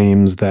poets'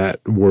 names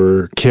that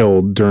were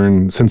killed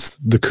since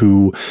the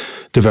coup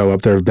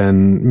developed. There have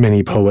been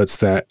many poets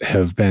that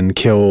have been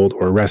killed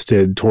or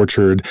arrested,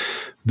 tortured.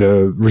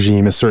 The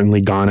regime has certainly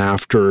gone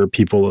after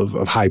people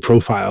of high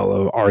profile,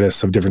 of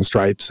artists of different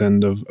stripes,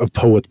 and of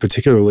poets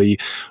particularly.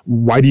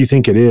 Why do you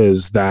think it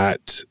is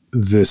that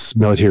this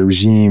military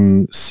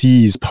regime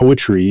sees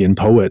poetry and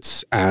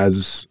poets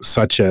as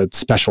such a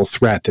special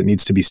threat that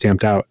needs to be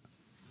stamped out?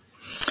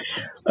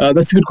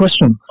 That's a good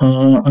question.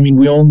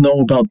 We all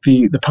know about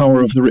the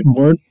power of the written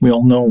word. We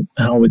all know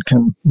how it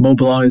can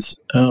mobilize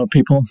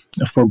people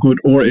for good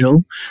or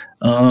ill.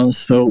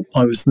 So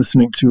I was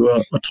listening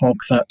to a talk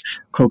that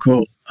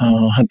Coco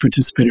had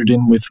participated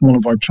in with one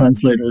of our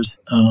translators,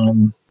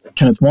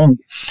 Kenneth Wong,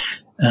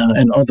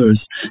 and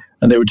others,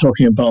 and they were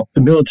talking about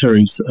the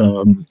military's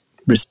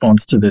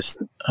response to this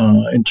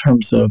in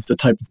terms of the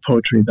type of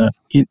poetry that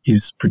it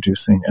is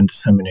producing and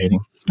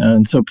disseminating.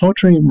 And so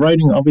poetry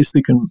writing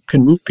obviously can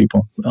move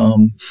people.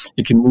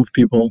 It can move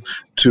people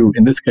to,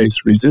 in this case,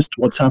 resist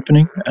what's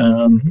happening,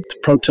 to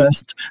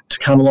protest, to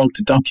catalog,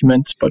 to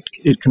document, but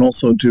it can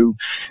also do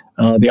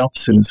the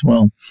opposite as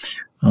well.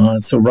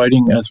 So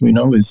writing, as we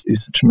know, is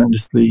a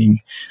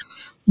tremendously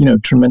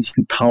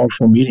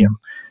powerful medium.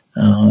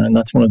 And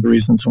that's one of the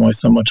reasons why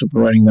so much of the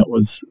writing that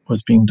was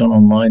being done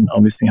online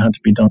obviously had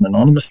to be done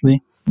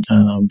anonymously,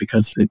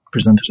 because it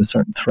presented a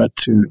certain threat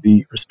to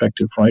the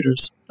respective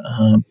writers.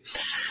 And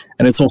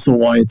it's also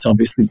why it's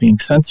obviously being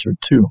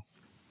censored too.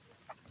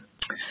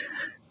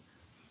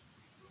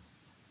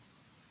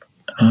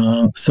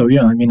 I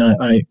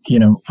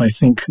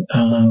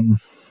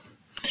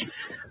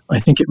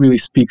think it really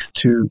speaks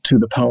to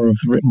the power of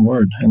the written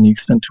word and the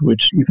extent to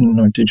which, even in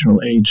our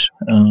digital age,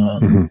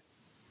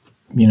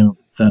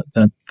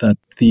 that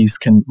these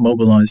can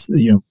mobilize,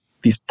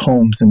 these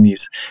poems and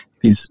these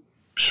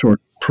short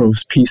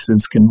prose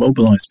pieces can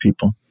mobilize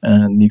people,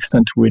 and the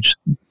extent to which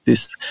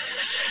this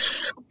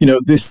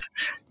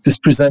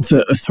presents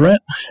a threat.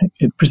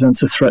 It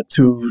presents a threat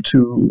to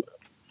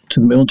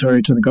the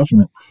military, to the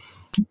government,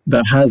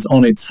 that has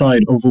on its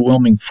side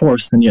overwhelming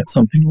force, and yet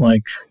something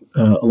like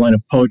a line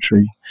of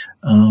poetry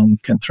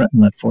can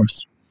threaten that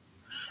force.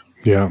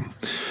 Yeah.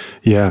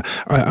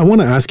 I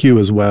want to ask you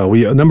as well.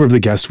 A number of the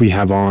guests we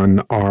have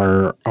on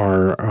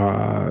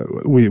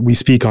we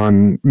speak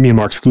on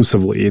Myanmar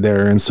exclusively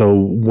there, and so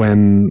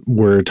when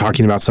we're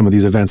talking about some of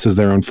these events as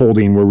they're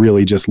unfolding, we're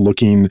really just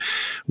looking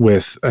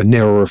with a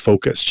narrower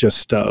focus,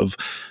 just of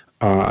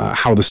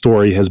how the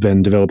story has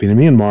been developing in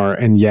Myanmar.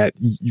 And yet,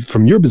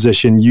 from your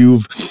position,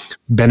 you've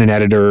been an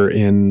editor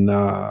in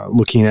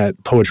looking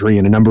at poetry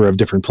in a number of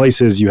different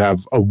places. You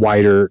have a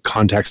wider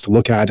context to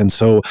look at. And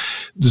so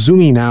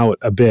zooming out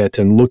a bit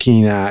and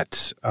looking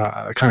at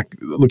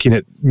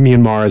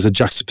Myanmar as a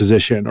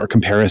juxtaposition or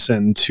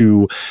comparison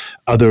to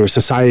other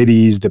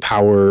societies, the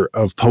power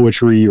of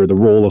poetry or the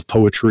role of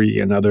poetry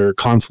in other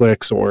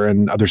conflicts or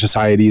in other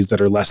societies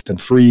that are less than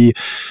free.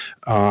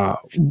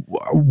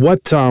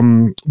 What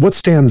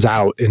stands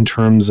out in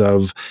terms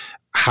of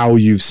how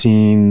you've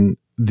seen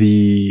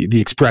the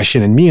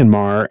expression in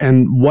Myanmar,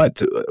 and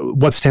what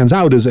stands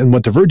out is, and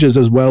what diverges,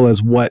 as well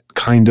as what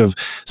kind of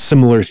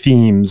similar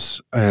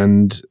themes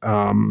and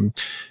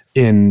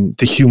in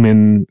the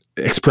human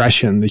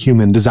expression, the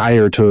human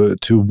desire to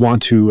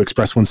want to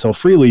express oneself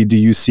freely, do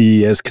you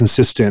see as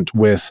consistent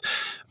with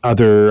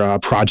other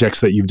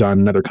projects that you've done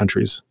in other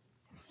countries?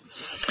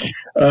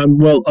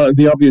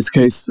 The obvious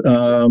case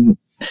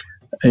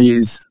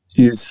is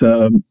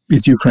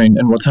Ukraine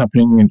and what's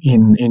happening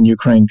in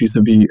Ukraine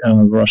vis-a-vis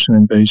the Russian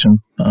invasion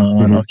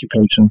and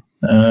occupation.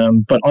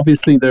 But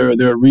obviously there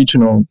are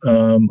regional,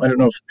 I don't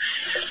know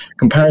if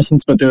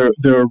comparisons, but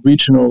there are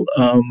regional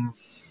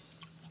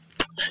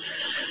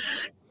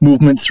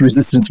movements,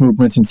 resistance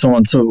movements, and so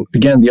on. So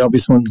again, the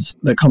obvious ones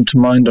that come to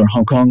mind are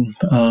Hong Kong,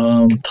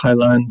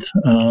 Thailand,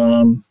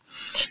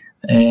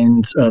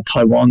 and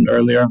Taiwan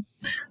earlier.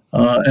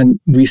 And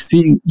we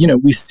see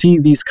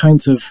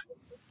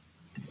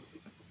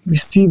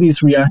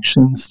these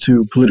reactions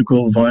to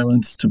political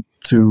violence, to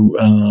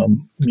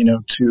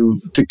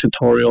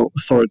dictatorial,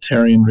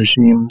 authoritarian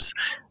regimes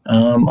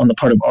on the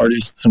part of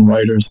artists and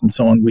writers and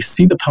so on. We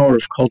see the power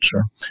of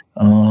culture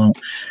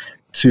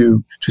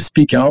to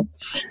speak out,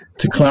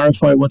 to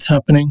clarify what's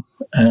happening,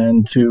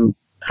 and to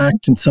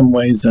act in some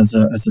ways as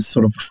a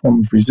sort of a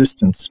form of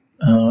resistance.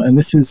 And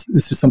this is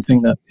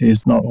something that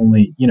is not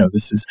only,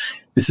 this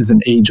is an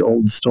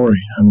age-old story.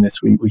 I mean,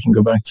 we can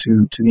go back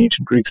to the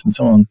ancient Greeks and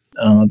so on.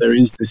 There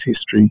is this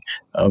history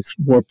of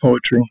war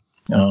poetry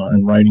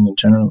and writing in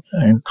general,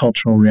 and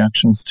cultural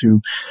reactions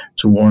to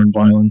war and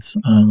violence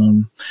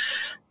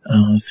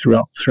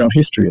throughout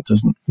history. It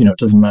doesn't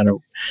matter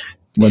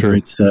whether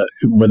it's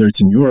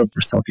in Europe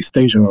or Southeast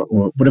Asia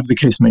or whatever the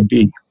case may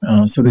be.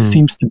 So this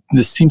seems to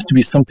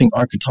be something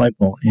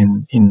archetypal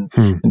in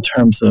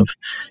terms of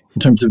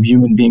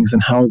human beings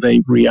and how they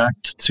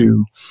react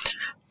to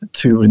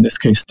in this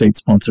case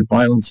state-sponsored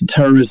violence and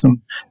terrorism,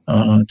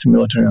 to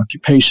military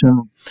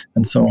occupation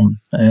and so on.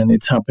 And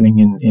it's happening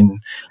in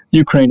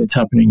Ukraine. It's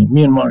happening in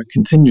Myanmar. It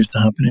continues to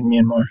happen in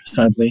Myanmar.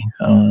 Sadly,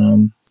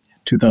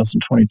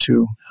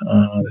 2022.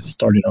 This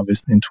started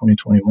obviously in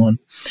 2021.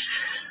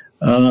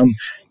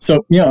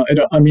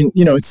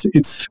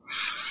 It's.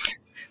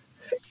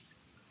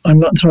 I'm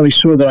not entirely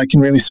sure that I can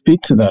really speak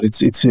to that.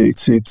 It's an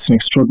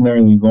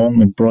extraordinarily long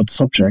and broad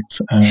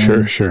subject.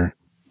 Sure.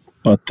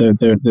 but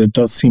there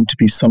does seem to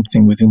be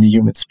something within the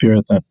human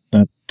spirit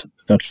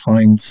that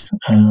finds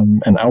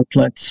an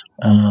outlet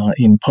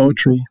in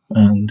poetry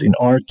and in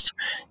art,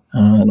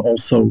 and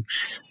also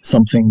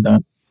something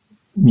that,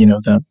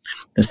 that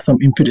there's some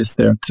impetus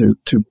there to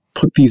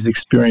put these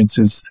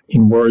experiences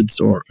in words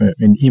or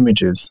in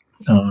images,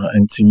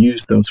 and to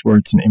use those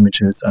words and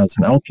images as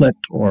an outlet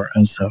or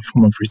as a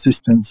form of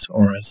resistance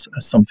or as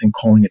something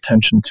calling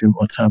attention to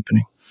what's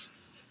happening.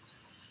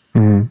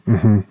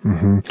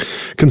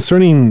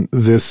 Concerning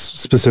this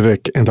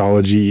specific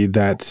anthology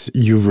that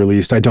you've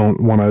released, I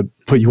don't want to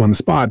put you on the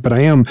spot, but I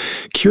am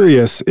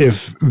curious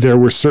if there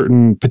were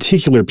certain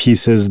particular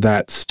pieces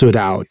that stood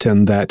out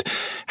and that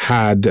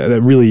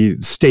really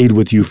stayed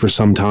with you for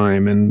some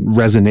time and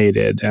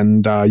resonated,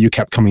 and you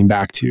kept coming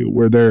back to.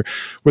 Were there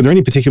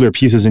any particular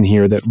pieces in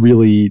here that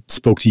really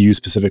spoke to you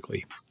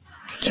specifically?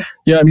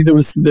 Yeah, I mean, there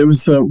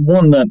was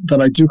one that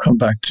I do come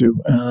back to,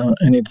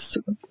 and it's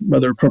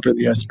rather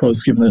appropriately, I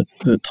suppose, given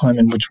the time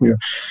in which we are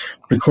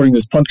recording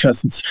this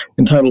podcast. It's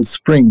entitled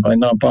 "Spring" by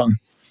Na Ba,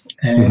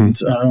 and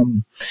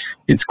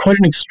it's quite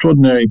an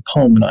extraordinary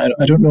poem. And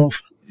I don't know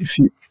if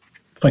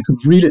I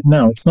could read it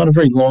now. It's not a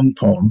very long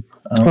poem.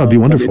 It'd be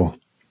wonderful.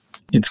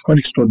 It's quite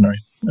extraordinary.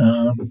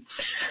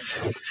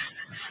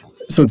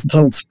 So it's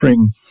entitled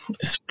 "Spring."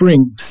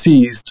 Spring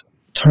seized,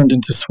 turned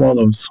into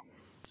swallows.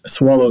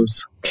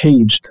 Swallows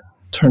caged,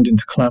 turned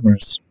into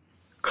clamors.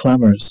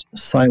 Clamors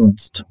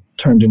silenced,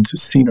 turned into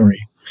scenery.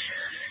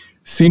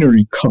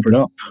 Scenery covered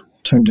up,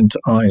 turned into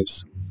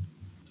eyes.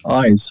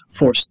 Eyes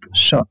forced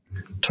shut,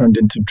 turned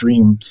into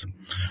dreams.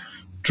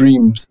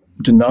 Dreams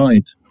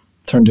denied,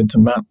 turned into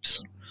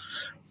maps.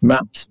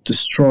 Maps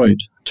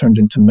destroyed, turned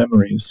into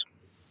memories.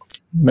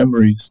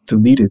 Memories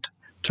deleted,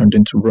 turned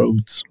into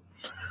roads.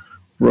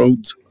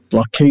 Roads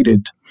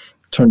blockaded,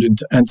 turned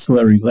into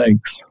ancillary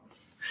legs.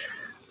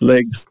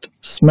 Legs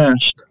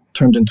smashed,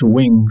 turned into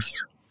wings.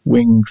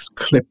 Wings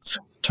clipped,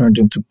 turned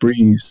into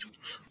breeze.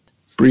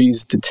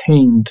 Breeze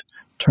detained,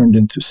 turned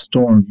into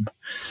storm.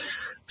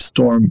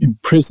 Storm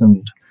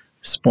imprisoned,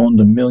 spawned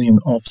a million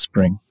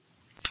offspring.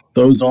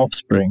 Those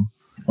offspring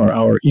are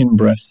our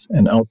in-breath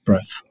and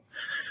out-breath,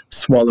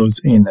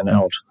 swallows in and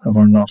out of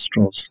our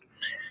nostrils.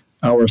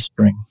 Our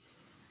spring.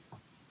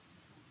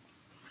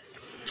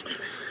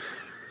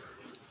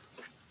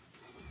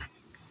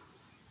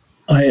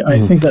 I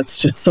think that's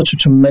just such a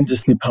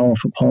tremendously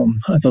powerful poem.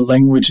 The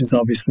language is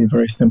obviously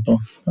very simple.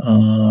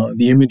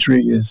 The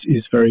imagery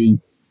is very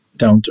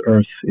down to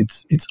earth.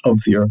 It's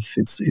of the earth.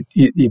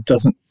 It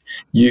doesn't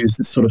use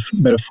this sort of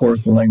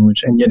metaphorical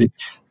language, and yet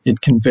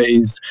it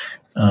conveys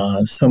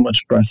so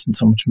much breadth and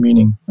so much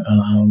meaning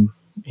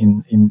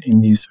in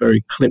these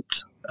very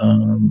clipped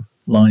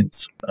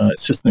lines.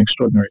 It's just an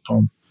extraordinary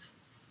poem.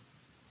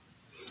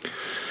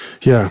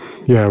 Yeah,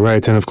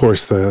 right. And of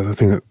course, the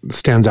thing that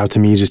stands out to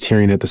me just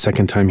hearing it the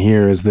second time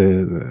here is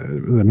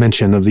the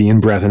mention of the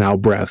in-breath and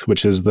out-breath,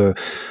 which is the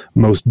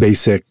most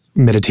basic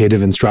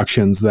meditative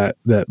instructions that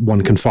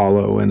one can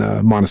follow in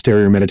a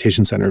monastery or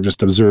meditation center,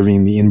 just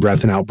observing the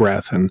in-breath and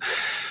out-breath. And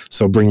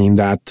so bringing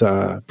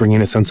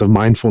a sense of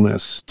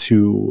mindfulness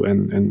to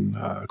and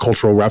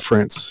cultural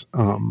reference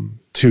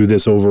to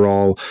this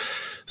overall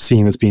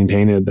scene that's being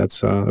painted,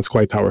 that's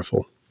quite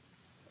powerful.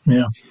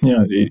 Yeah,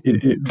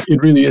 it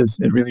really is.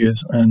 It really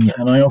is, and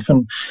I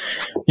often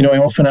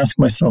ask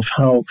myself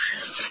how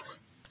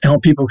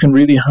people can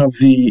really have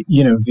the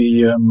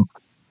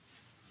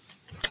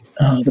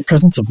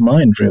presence of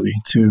mind really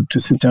to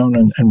sit down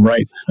and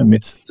write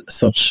amidst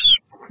such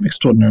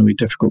extraordinarily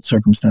difficult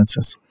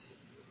circumstances.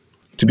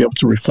 To be able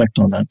to reflect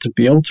on that, to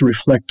be able to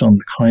reflect on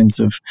the kinds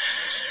of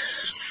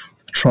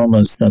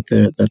traumas that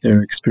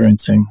they're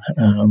experiencing,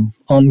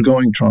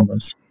 ongoing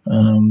traumas.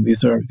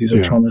 These are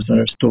traumas that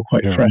are still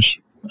quite fresh,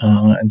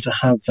 and to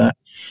have that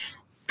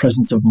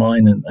presence of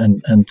mind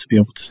and to be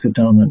able to sit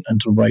down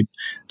and to write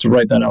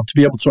that out, to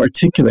be able to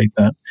articulate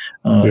that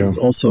is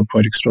also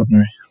quite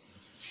extraordinary.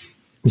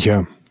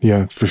 Yeah,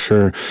 for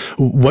sure.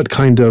 What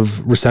kind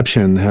of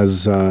reception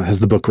has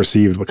the book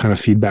received? What kind of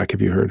feedback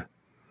have you heard?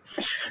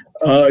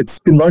 It's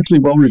been largely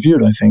well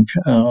reviewed, I think.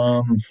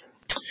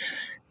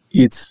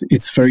 It's a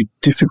very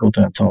difficult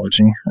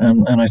anthology,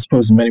 and I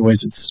suppose in many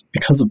ways it's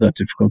because of that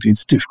difficulty.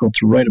 It's difficult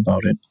to write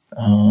about it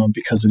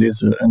because it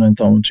is an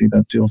anthology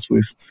that deals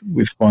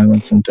with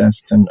violence and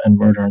death and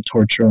murder and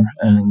torture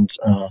and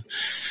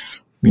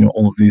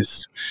all of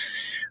these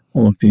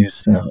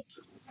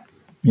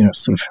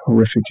sort of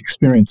horrific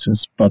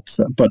experiences. But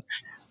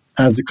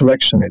as a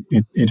collection,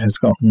 it has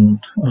gotten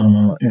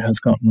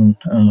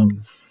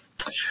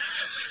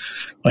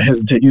I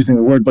hesitate using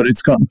the word, but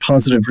it's gotten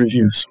positive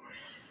reviews.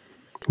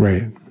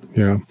 Right.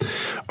 Yeah.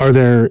 Are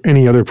there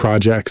any other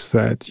projects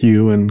that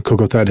you and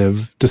Koko Thed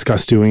have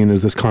discussed doing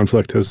as this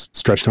conflict has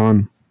stretched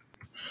on?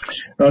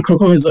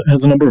 Koko has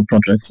a number of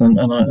projects, and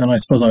I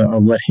suppose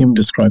I'll let him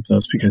describe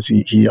those because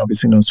he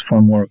obviously knows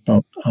far more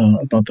about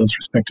those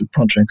respective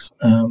projects.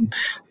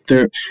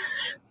 There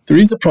There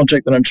is a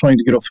project that I'm trying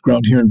to get off the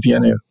ground here in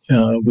Vienna,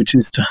 which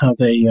is to have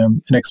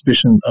an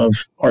exhibition of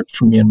art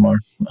from Myanmar,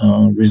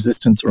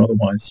 resistance or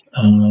otherwise,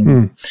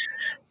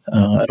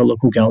 at a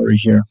local gallery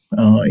here,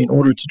 in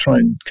order to try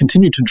and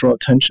continue to draw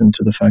attention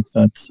to the fact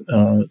that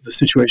the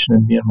situation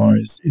in Myanmar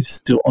is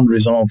still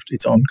unresolved.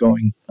 It's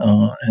ongoing,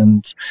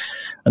 and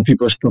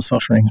people are still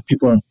suffering.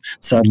 People are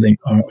sadly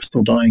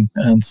still dying,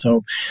 and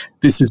so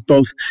this is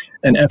both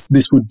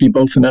this would be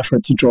both an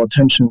effort to draw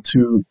attention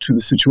to the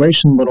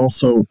situation, but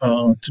also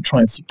to try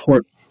and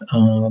support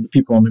the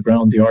people on the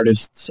ground, the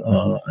artists,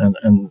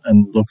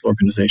 and local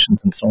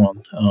organizations and so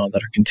on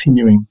that are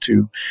continuing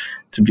to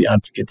be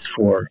advocates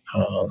for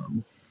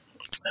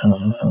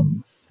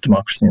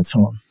democracy and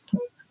so on,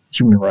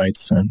 human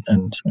rights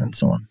and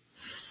so on.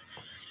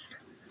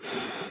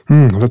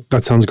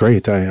 That sounds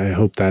great. I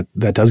hope that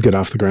does get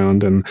off the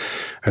ground, and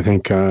I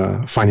think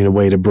finding a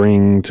way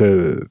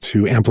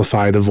to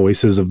amplify the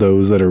voices of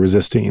those that are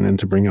resisting and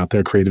to bring out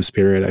their creative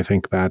spirit. I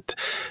think that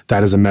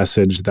is a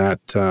message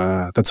that's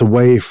a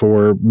way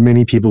for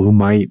many people who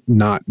might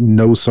not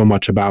know so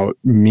much about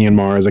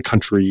Myanmar as a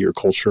country or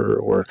culture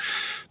or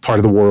part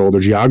of the world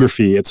or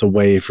geography. It's a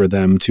way for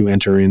them to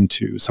enter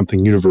into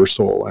something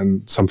universal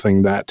and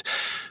something that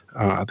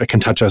can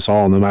touch us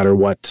all, no matter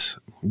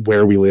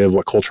where we live,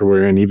 what culture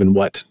we're in, even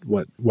what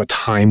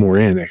time we're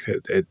in.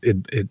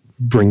 It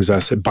binds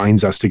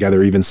us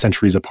together even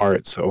centuries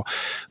apart. So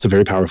it's a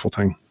very powerful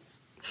thing.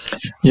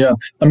 Yeah,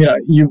 I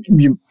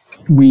mean,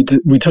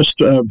 we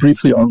touched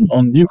briefly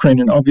on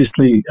Ukraine, and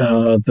obviously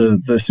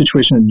the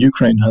situation in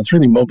Ukraine has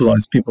really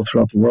mobilized people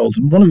throughout the world.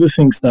 And one of the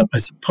things that I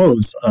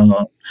suppose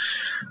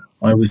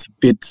I was a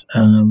bit,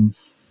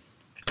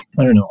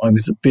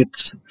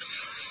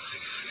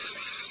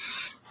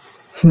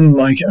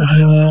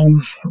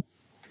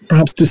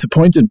 perhaps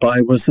disappointed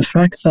by was the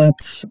fact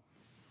that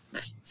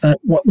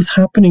what was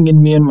happening in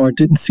Myanmar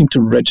didn't seem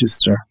to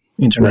register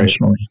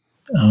internationally,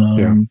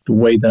 the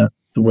way that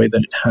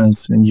it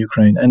has in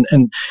Ukraine. And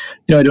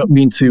I don't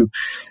mean to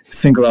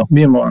single out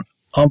Myanmar.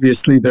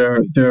 Obviously,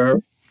 there are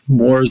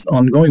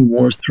ongoing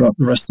wars throughout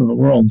the rest of the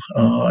world.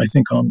 I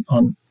think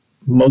on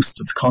most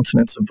of the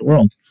continents of the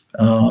world,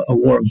 a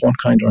war of one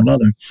kind or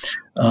another,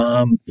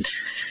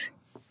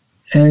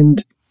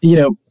 and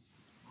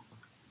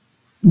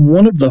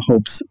one of the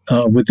hopes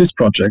with this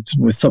project,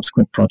 with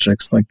subsequent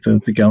projects like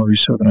the gallery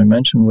show that I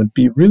mentioned, would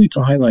be really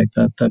to highlight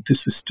that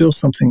this is still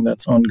something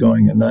that's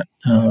ongoing, and that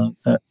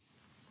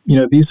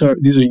these are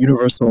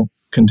universal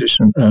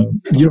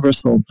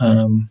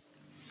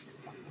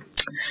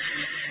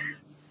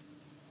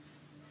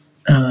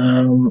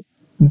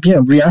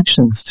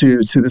reactions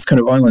to this kind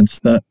of violence.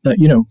 That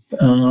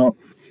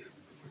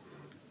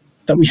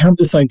we have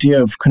this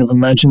idea of kind of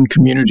imagined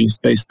communities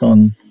based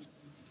on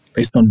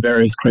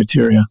various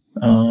criteria,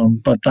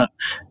 but that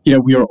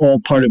we are all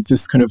part of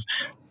this kind of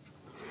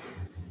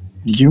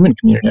human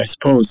community, I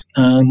suppose,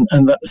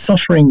 and that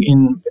suffering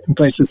in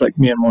places like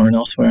Myanmar and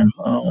elsewhere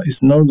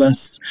is no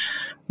less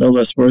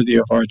worthy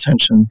of our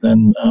attention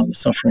than the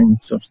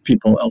sufferings of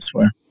people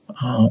elsewhere,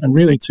 and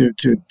really to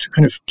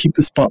kind of keep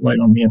the spotlight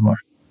on Myanmar,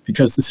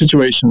 because the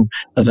situation,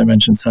 as I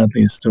mentioned,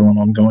 sadly, is still an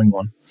ongoing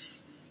one.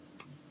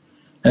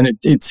 And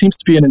it seems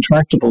to be an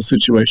intractable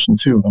situation,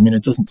 too. I mean,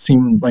 it doesn't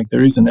seem like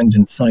there is an end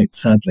in sight,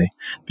 sadly,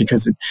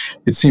 because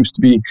it seems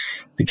to be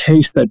the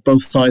case that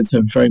both sides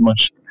are very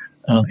much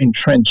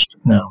entrenched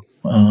now,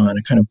 and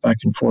a kind of back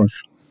and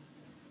forth.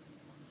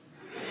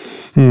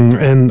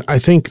 And I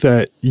think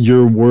that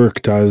your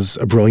work does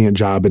a brilliant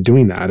job at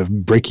doing that,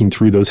 of breaking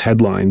through those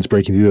headlines,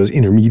 breaking through those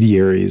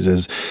intermediaries,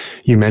 as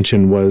you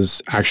mentioned,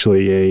 was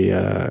actually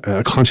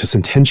a conscious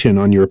intention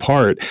on your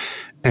part,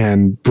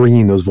 and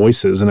bringing those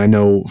voices. And I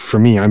know for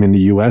me, I'm in the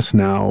US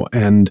now,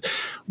 and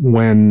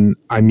when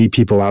I meet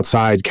people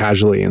outside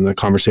casually and the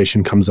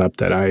conversation comes up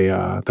that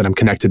I'm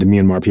connected to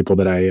Myanmar people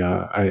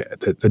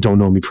that don't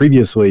know me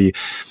previously,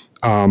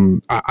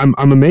 I'm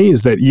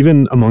amazed that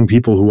even among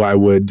people who I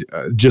would,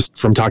 just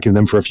from talking to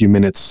them for a few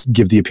minutes,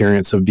 give the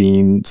appearance of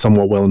being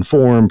somewhat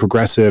well-informed,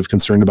 progressive,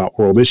 concerned about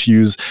world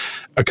issues,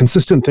 a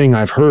consistent thing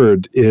I've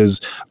heard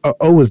is,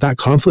 is that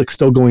conflict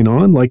still going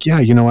on? Like, yeah,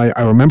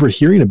 I remember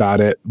hearing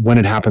about it when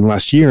it happened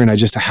last year, and I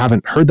just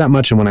haven't heard that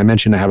much. And when I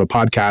mention I have a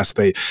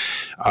podcast,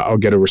 I'll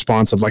get a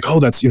response of like,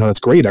 oh, that's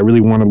great. I really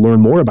want to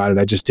learn more about it.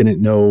 I just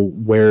didn't know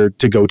where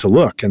to go to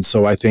look. And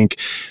so I think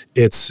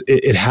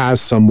it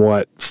has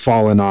somewhat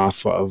fallen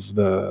off of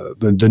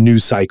the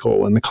news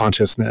cycle and the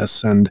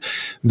consciousness, and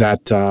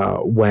that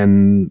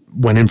when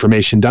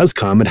information does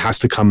come, it has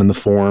to come in the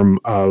form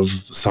of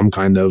some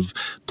kind of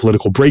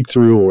political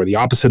breakthrough, or the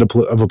opposite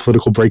of a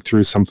political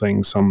breakthrough, some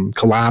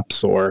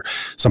collapse or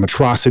some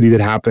atrocity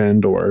that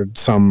happened, or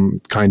some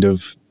kind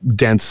of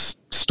dense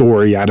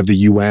story out of the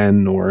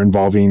UN or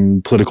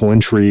involving political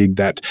intrigue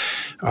that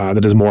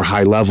is more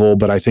high level.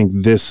 But I think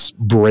this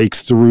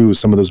breaks through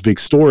some of those big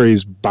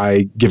stories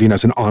by giving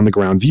us an on the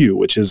ground view,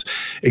 which is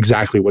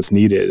exactly what's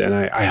needed. And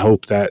I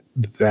hope that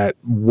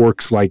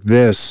works like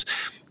this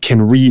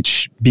can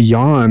reach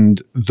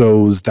beyond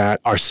those that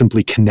are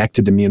simply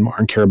connected to Myanmar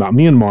and care about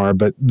Myanmar,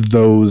 but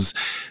those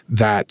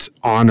that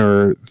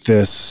honor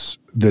this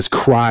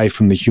cry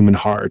from the human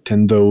heart,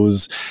 and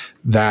those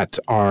that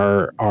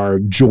are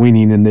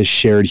joining in this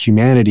shared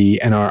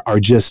humanity and are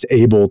just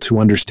able to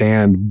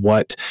understand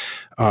what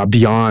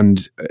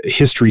beyond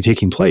history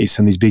taking place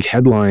and these big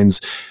headlines,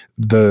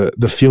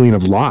 the feeling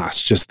of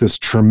loss, just this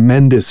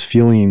tremendous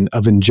feeling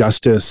of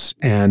injustice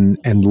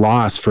and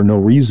loss for no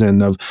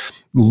reason, of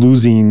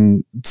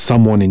losing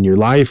someone in your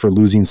life, or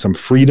losing some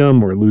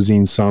freedom, or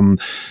losing some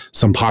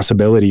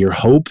possibility or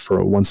hope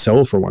for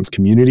oneself or one's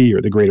community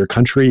or the greater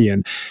country,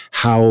 and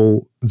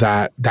how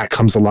that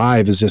comes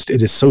alive is just,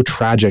 it is so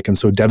tragic and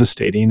so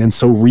devastating and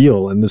so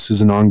real. And this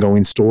is an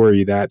ongoing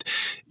story that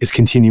is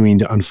continuing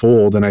to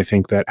unfold. And I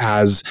think that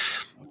as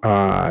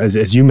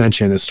you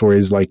mentioned, as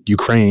stories like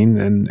Ukraine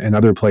and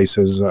other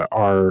places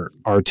are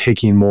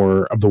taking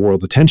more of the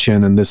world's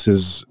attention, and this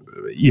is,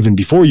 even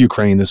before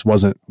Ukraine, this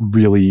wasn't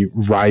really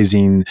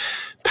rising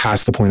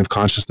past the point of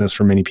consciousness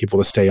for many people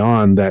to stay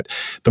on, that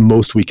the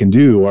most we can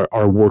do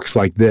are works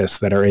like this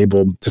that are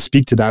able to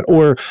speak to that,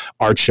 or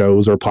art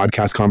shows or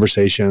podcast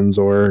conversations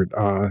or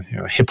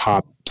hip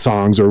hop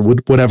songs or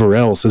whatever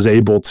else is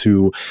able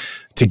to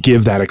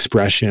give that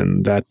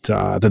expression that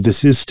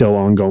this is still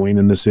ongoing,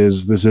 and this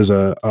is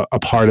a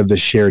part of the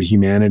shared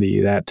humanity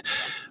that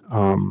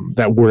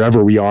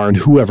wherever we are and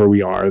whoever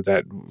we are,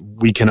 that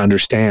we can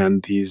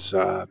understand these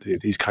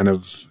kind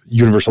of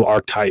universal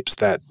archetypes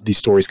that these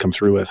stories come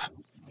through with.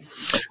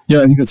 Yeah,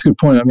 I think that's a good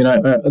point. I mean,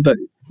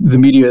 the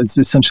media is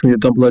essentially a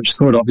double-edged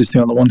sword. Obviously,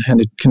 on the one hand,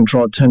 it can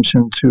draw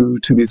attention to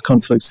these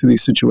conflicts, to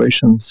these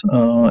situations,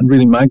 and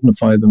really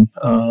magnify them,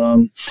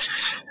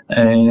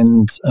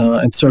 and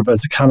serve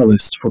as a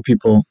catalyst for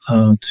people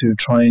to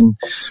try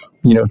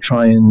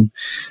and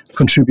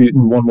contribute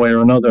in one way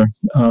or another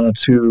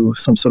to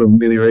some sort of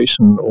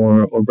amelioration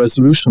or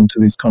resolution to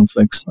these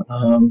conflicts.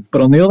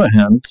 But on the other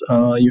hand,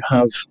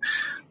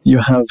 you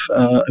have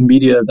a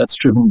media that's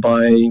driven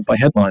by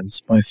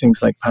headlines, by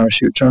things like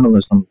parachute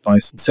journalism, by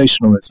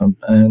sensationalism.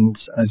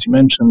 And as you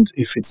mentioned,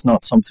 if it's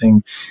not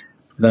something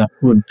that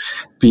would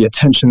be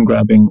attention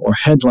grabbing or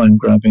headline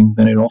grabbing,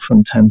 then it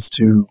often tends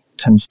to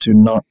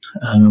not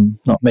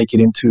make it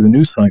into the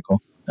news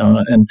cycle.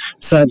 And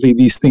sadly,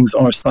 these things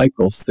are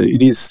cycles.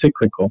 It is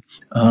cyclical,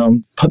 but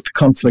the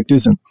conflict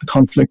isn't. The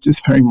conflict is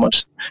very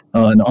much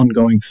an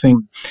ongoing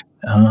thing,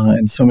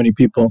 and so many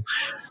people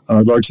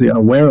are largely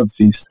unaware of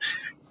these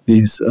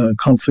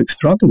conflicts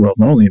throughout the world,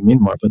 not only in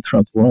Myanmar, but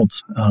throughout the world,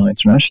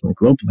 internationally,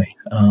 globally,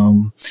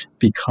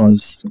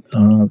 because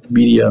the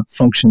media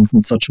functions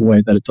in such a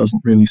way that it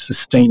doesn't really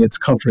sustain its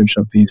coverage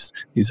of these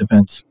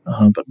events,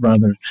 but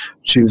rather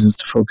chooses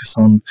to focus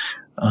on,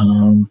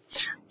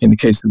 in the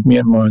case of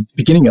Myanmar, the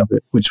beginning of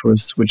it, which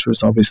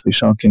was obviously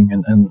shocking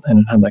and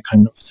it had that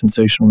kind of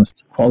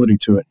sensationalist quality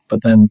to it,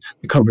 but then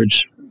the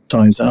coverage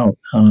dies out,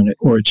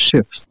 or it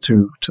shifts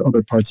to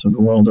other parts of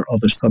the world or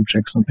other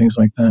subjects and things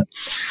like that.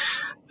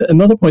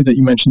 Another point that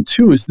you mentioned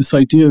too is this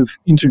idea of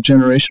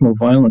intergenerational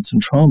violence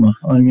and trauma.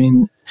 I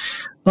mean,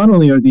 not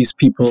only are these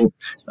people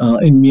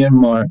in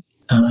Myanmar,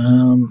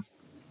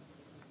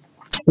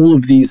 all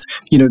of these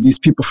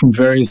people from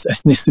various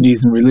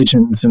ethnicities and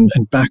religions and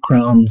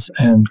backgrounds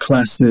and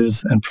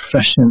classes and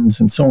professions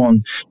and so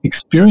on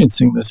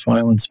experiencing this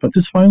violence, but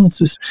this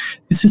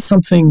is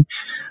something.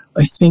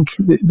 I think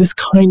this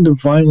kind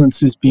of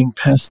violence is being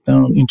passed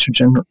down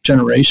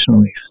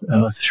intergenerationally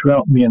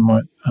throughout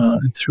Myanmar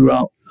and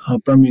throughout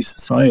Burmese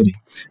society,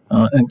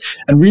 and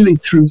really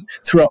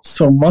throughout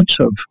so much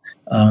of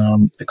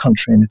the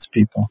country and its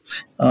people.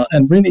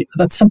 And really,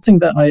 that's something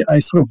that I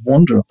sort of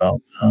wonder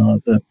about,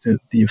 the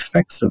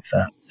effects of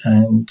that.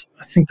 And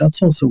I think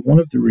that's also one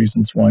of the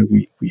reasons why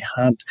we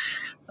had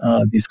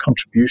these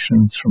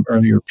contributions from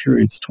earlier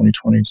periods,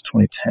 2020 to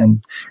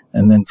 2010,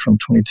 and then from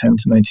 2010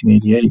 to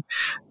 1988,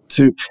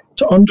 to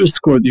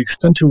underscore the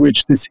extent to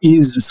which this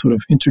is a sort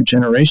of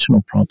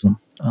intergenerational problem,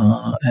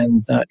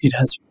 and that it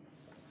has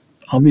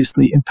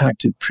obviously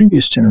impacted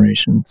previous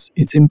generations.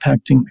 It's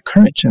impacting the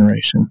current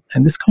generation,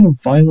 and this kind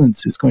of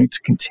violence is going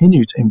to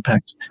continue to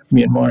impact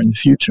Myanmar in the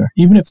future,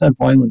 even if that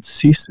violence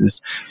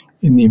ceases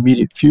in the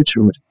immediate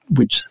future,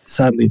 which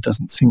sadly it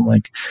doesn't seem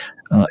like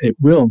it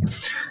will.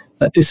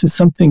 That this is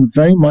something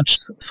very much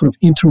sort of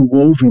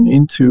interwoven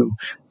into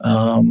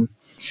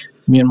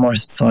Myanmar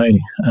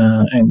society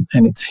and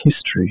its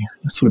history,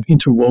 sort of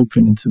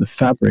interwoven into the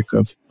fabric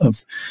of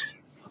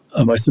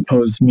I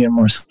suppose,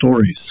 Myanmar's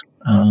stories.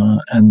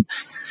 And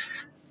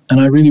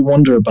I really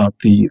wonder about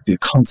the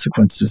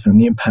consequences and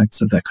the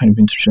impacts of that kind of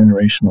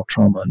intergenerational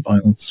trauma and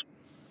violence.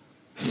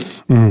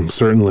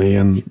 Certainly,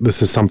 and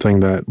this is something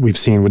that we've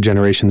seen with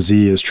Generation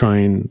Z is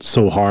trying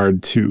so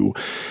hard to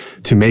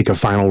make a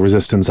final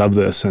resistance of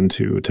this and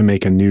to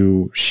make a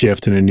new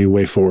shift and a new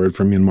way forward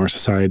for Myanmar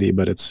society,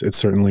 but it's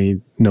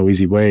certainly no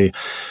easy way.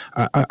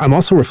 I'm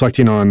also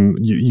reflecting on,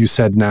 you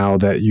said now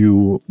that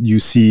you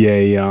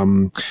see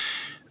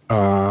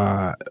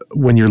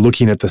when you're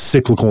looking at the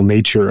cyclical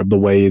nature of the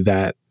way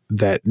that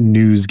that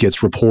news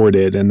gets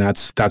reported, and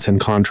that's in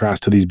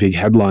contrast to these big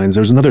headlines.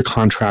 There's another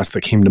contrast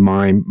that came to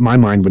my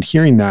mind when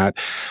hearing that,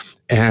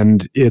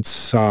 and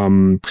it's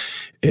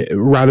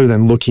rather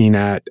than looking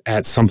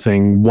at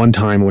something one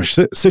time or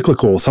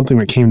cyclical, something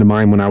that came to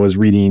mind when I was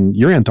reading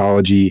your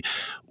anthology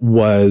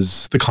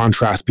was the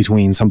contrast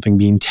between something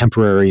being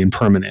temporary and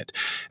permanent,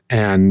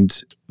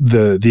 and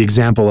the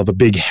example of a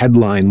big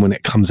headline when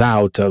it comes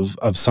out of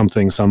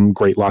something, some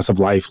great loss of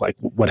life, like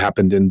what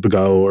happened in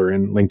Bago or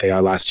in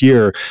LingThai last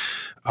year.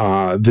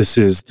 This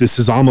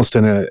is almost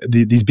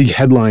these big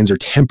headlines are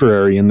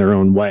temporary in their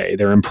own way.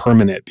 They're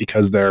impermanent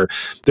because they're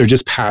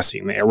just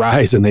passing. They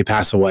arise and they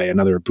pass away.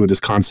 Another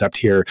Buddhist concept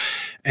here,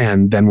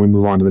 and then we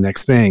move on to the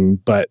next thing.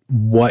 But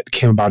what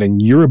came about in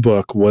your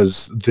book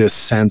was this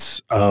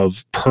sense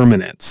of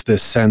permanence,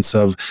 this sense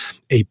of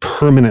a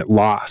permanent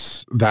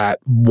loss, that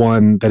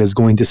is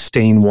going to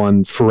stain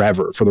one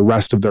forever, for the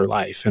rest of their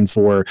life and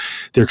for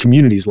their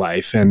community's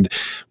life. And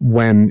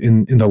when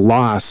in the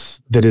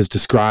loss that is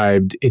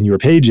described in your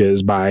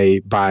pages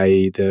by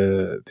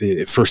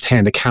the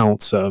firsthand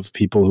accounts of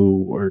people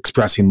who are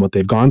expressing what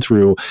they've gone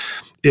through,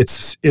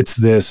 it's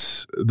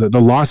this,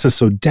 the loss is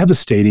so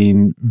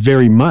devastating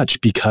very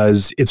much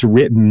because it's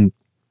written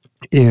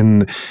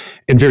in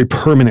very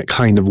permanent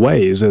kind of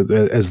ways, in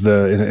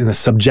a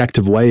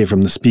subjective way,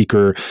 from the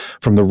speaker,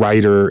 from the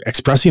writer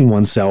expressing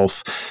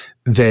oneself.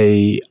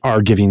 They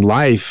are giving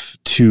life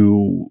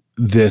to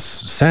this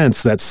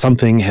sense that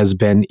something has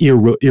been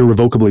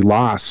irrevocably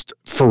lost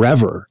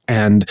forever.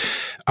 And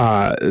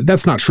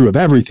that's not true of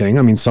everything.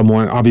 I mean,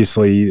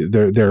 obviously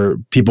there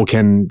people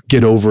can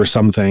get over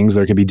some things.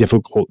 There can be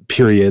difficult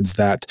periods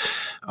that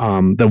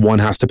one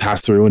has to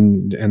pass through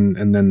and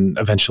then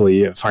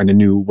eventually find a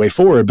new way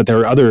forward. But there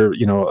are other,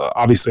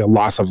 obviously a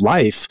loss of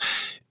life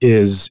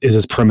is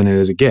as permanent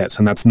as it gets.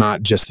 And that's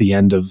not just the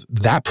end of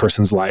that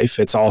person's life.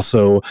 It's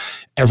also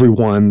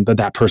everyone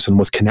that person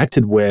was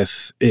connected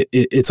with.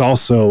 It's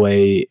also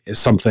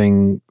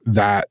something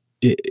that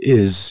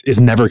is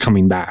never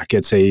coming back.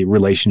 It's a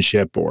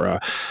relationship or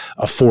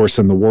a force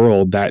in the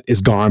world that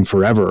is gone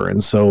forever.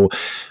 And so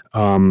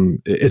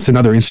it's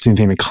another interesting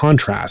thing to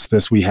contrast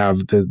this. We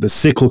have the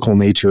cyclical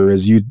nature,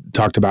 as you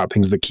talked about,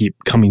 things that keep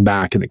coming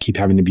back and that keep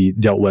having to be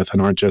dealt with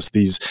and aren't just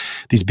these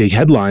big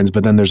headlines.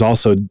 But then there's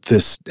also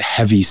this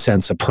heavy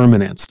sense of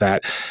permanence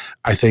that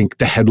I think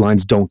the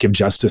headlines don't give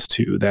justice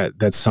to,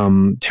 that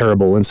some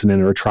terrible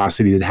incident or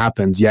atrocity that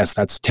happens. Yes,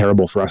 that's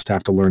terrible for us to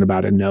have to learn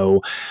about and know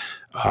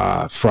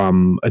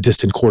from a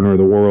distant corner of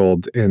the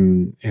world,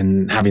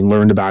 in having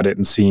learned about it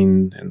and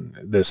seen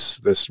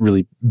this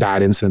really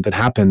bad incident that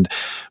happened.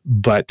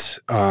 But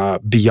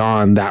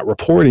beyond that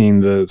reporting,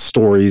 the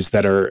stories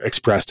that are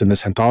expressed in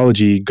this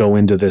anthology go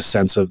into this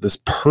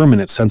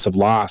permanent sense of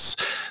loss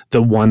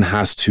that one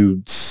has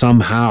to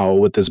somehow,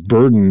 with this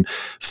burden,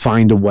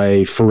 find a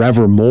way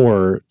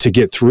forevermore to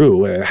get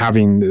through,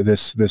 having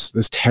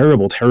this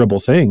terrible, terrible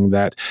thing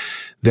that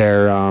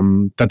they're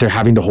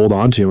having to hold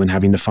on to and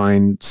having to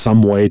find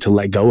some way to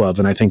let go of.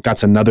 And I think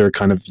that's another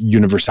kind of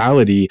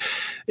universality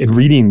in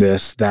reading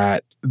this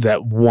that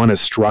one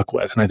is struck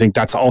with. And I think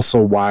that's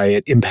also why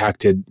it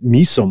impacted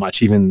me so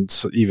much, even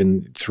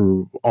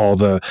through all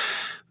the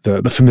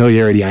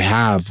familiarity I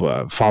have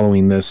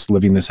following this,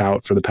 living this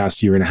out for the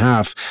past year and a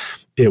half.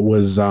 It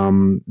was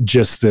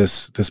just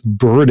this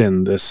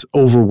burden, this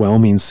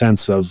overwhelming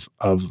sense of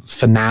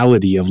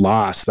finality, of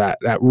loss that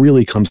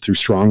really comes through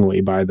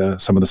strongly by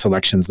some of the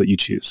selections that you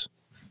choose.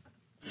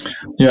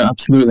 Yeah,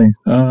 absolutely.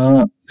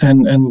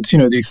 And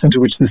the extent to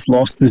which this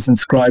loss is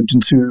inscribed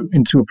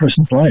into a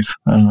person's life.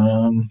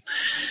 And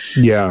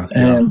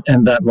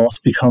that loss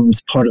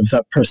becomes part of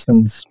that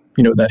person's,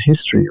 that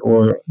history,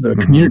 or the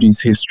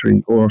community's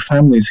history, or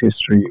family's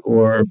history,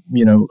 or,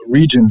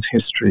 region's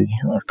history,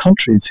 or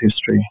country's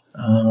history.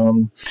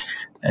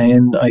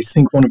 And I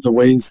think one of the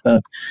ways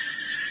that,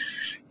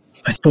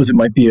 I suppose it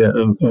might be a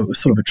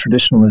sort of a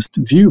traditionalist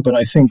view, but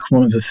I think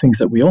one of the things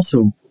that we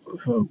also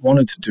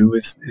wanted to do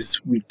is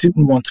we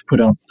didn't want to put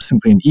out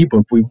simply an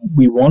ebook.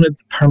 We wanted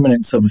the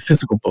permanence of a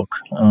physical book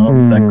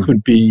that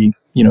could be,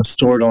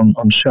 stored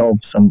on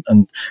shelves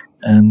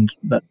and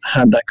that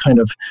had that kind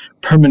of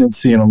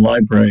permanency in a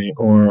library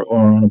or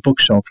on a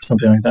bookshelf or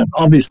something like that.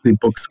 Obviously,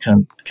 books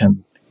can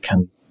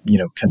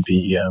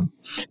be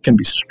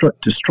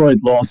destroyed,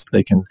 lost.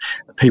 The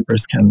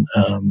papers can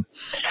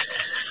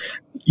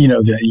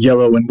they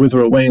yellow and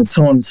wither away, and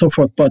so on and so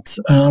forth.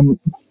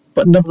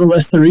 But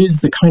nevertheless, there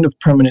is the kind of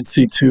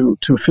permanency to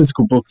a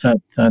physical book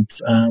that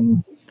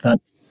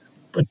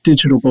a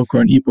digital book or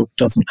an ebook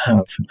doesn't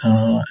have,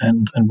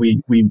 and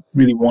we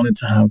really wanted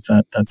to have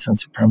that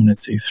sense of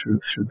permanency through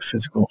the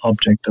physical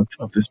object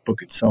of this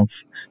book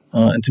itself,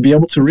 and to be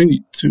able to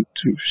really to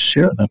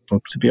share that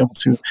book, to be able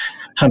to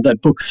have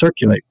that book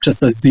circulate,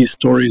 just as these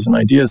stories and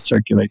ideas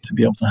circulate, to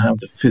be able to have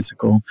the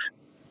physical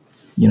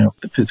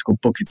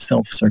book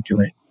itself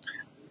circulate.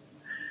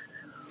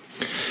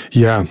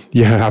 Yeah,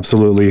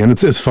 absolutely. And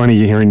it's funny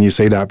hearing you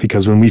say that,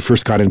 because when we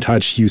first got in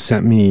touch, you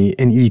sent me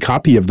an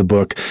e-copy of the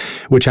book,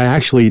 which I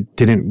actually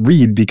didn't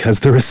read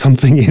because there was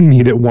something in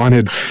me that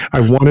I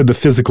wanted the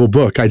physical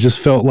book. I just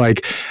felt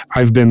like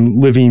I've been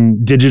living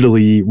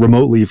digitally,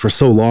 remotely for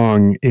so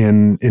long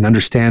in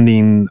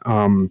understanding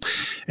and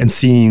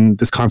seeing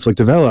this conflict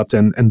developed.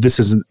 And this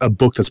is a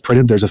book that's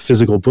printed. There's a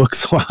physical book.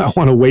 So I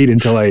want to wait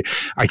until I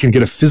can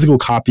get a physical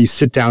copy,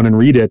 sit down and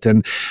read it.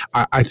 And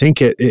I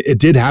think it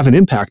did have an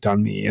impact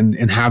on me.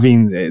 And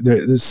having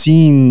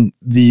seeing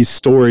these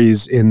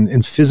stories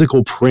in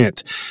physical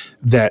print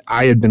that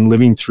I had been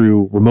living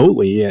through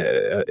remotely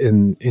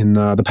in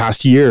the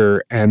past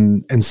year,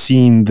 and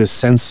seeing this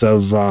sense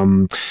of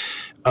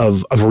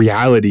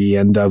reality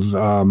and of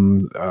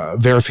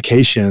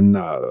verification,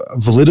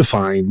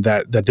 validifying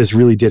that this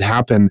really did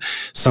happen,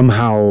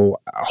 somehow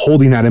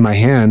holding that in my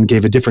hand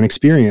gave a different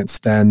experience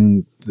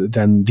than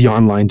the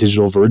online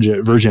digital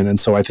version. And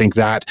so I think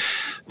that,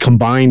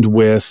 combined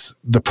with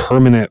the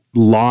permanent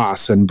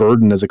loss and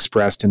burden as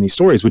expressed in these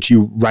stories, which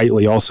you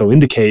rightly also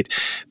indicate,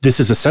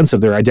 this is a sense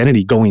of their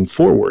identity going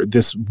forward.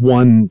 This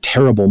one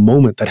terrible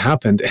moment that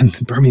happened, and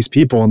Burmese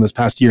people in this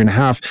past year and a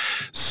half,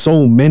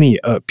 so many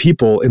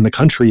people in the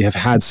country have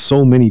had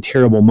so many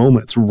terrible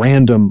moments,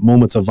 random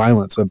moments of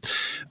violence,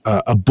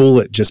 a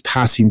bullet just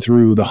passing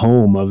through the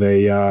home of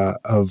a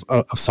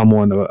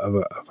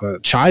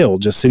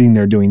child just sitting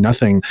there doing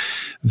nothing.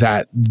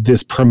 That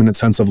this permanent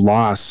sense of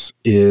loss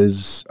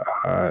is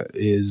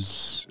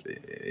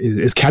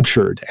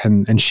captured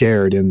and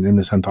shared in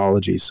this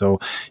anthology. So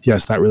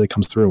yes, that really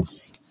comes through.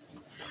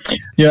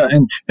 Yeah,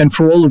 and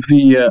for all of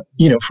the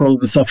for all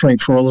of the suffering,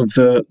 for all of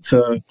the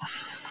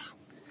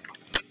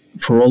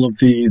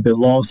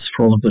loss,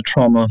 for all of the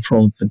trauma, for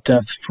all of the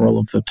death, for all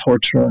of the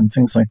torture and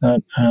things like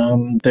that,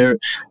 there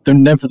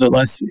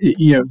nevertheless,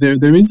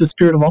 there is a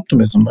spirit of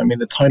optimism. I mean,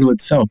 the title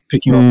itself,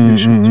 "Picking Off New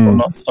Shoots Will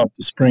Not Stop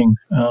the Spring,"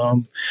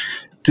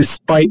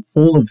 despite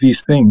all of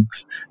these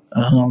things,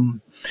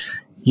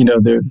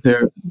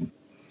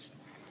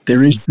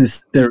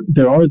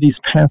 there are these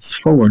paths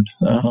forward.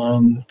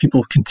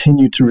 People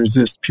continue to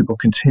resist. People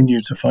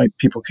continue to fight.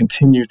 People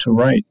continue to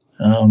write.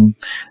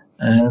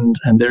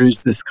 And there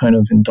is this kind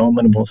of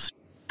indomitable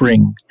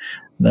spring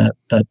that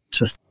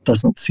just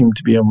doesn't seem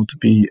to be able to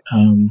be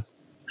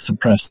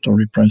suppressed or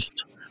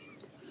repressed.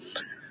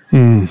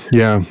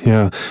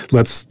 Yeah.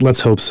 Let's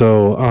hope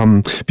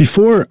so.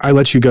 Before I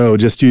let you go,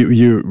 just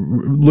you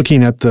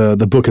looking at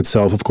the book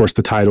itself. Of course,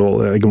 the title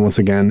once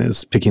again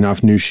is "Picking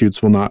Off New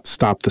Shoots Will Not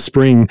Stop the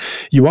Spring."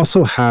 You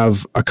also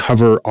have a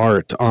cover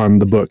art on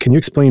the book. Can you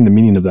explain the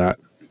meaning of that?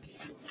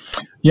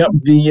 Yeah,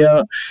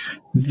 the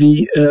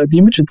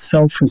image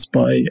itself is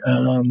by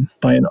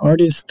an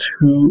artist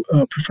who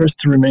prefers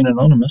to remain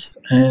anonymous,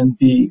 and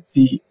the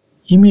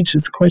image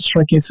is quite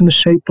striking. It's in the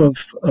shape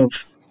of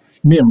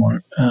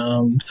Myanmar.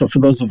 So for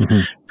those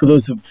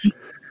of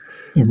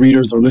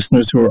readers or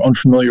listeners who are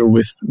unfamiliar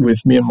with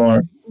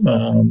Myanmar,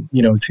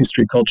 its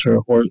history, culture,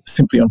 or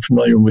simply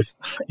unfamiliar with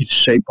its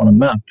shape on a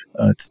map,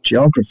 its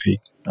geography,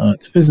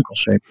 its physical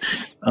shape,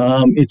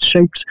 it's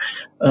shaped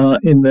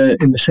in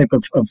the shape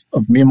of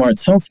Myanmar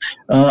itself,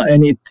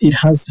 and it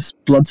has this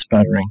blood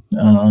spattering.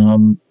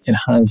 It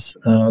has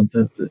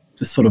the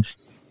sort of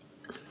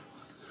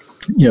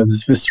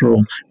this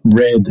visceral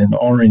red and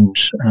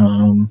orange,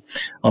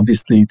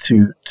 obviously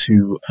to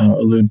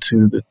allude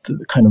to the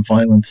kind of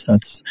violence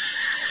that's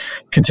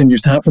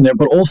continues to happen there.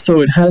 But also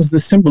it has the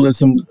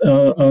symbolism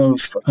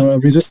of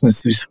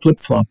resistance, these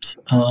flip-flops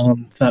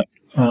that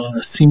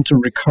seem to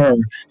recur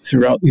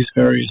throughout these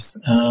various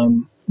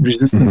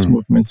resistance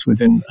movements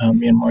within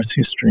Myanmar's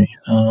history.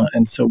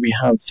 And so we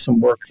have some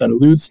work that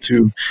alludes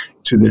to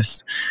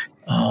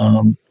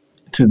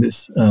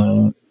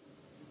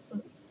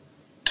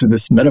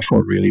this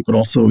metaphor, really, but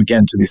also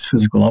again to these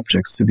physical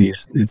objects, to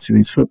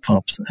these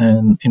flip-flops.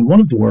 And in one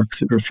of the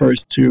works, it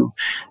refers to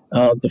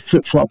the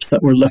flip-flops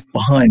that were left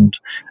behind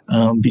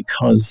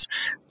because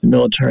the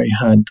military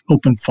had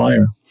opened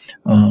fire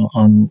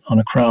on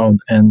a crowd,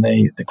 and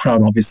the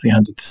crowd obviously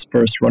had to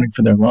disperse, running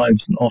for their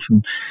lives, and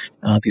often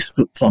these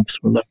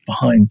flip-flops were left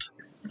behind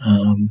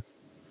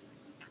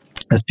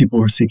as people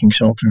were seeking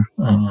shelter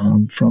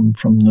from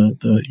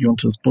the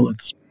junta's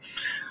bullets.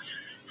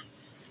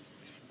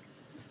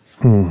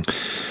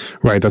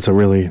 Right, that's a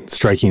really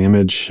striking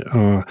image.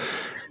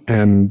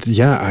 And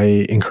yeah,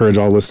 I encourage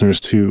all listeners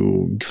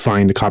to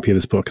find a copy of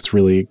this book. It's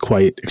really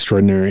quite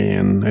extraordinary.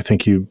 And I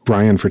thank you,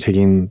 Brian, for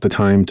taking the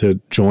time to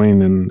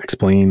join and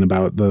explain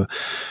about the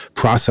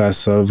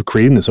process of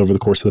creating this over the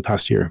course of the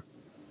past year.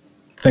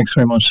 Thanks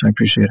very much. I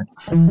appreciate it.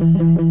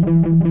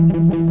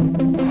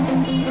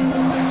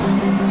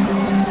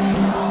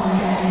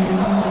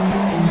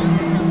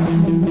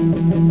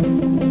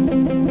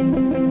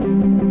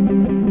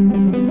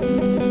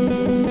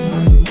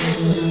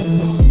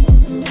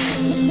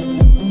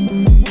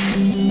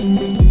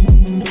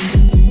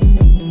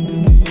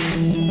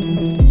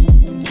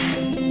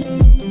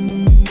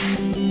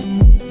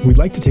 We'd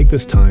like to take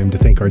this time to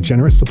thank our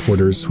generous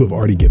supporters who have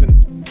already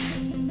given.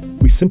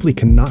 we simply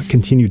cannot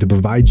continue to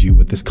provide you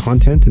with this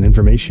content and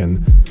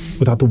information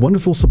without the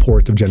wonderful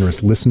support of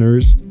generous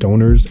listeners,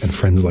 donors, and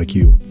friends like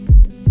you.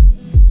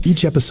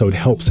 Each episode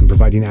helps in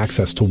providing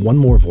access to one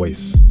more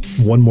voice,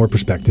 one more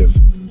perspective,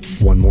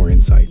 one more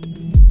insight.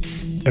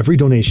 Every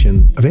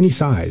donation of any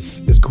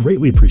size is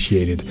greatly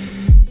appreciated,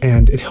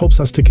 and it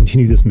helps us to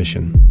continue this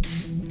mission.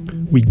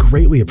 We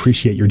greatly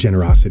appreciate your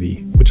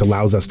generosity, which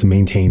allows us to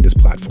maintain this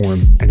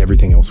platform and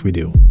everything else we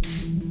do.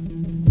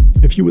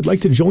 If you would like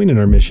to join in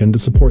our mission to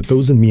support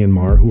those in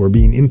Myanmar who are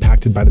being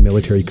impacted by the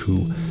military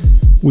coup,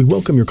 we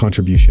welcome your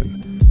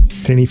contribution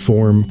in any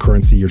form,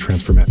 currency, or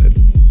transfer method.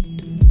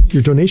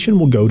 Your donation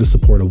will go to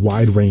support a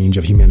wide range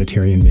of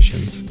humanitarian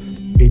missions,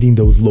 aiding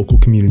those local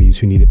communities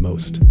who need it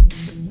most.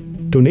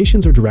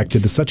 Donations are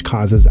directed to such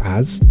causes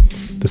as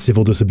the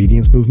Civil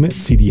Disobedience Movement,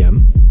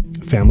 CDM,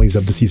 families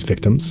of deceased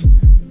victims,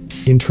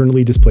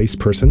 internally displaced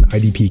person,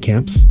 IDP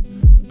camps,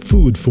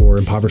 food for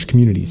impoverished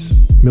communities,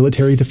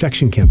 military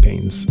defection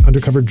campaigns,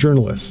 undercover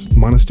journalists,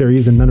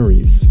 monasteries and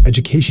nunneries,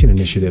 education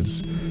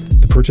initiatives,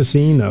 the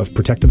purchasing of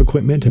protective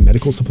equipment and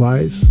medical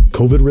supplies,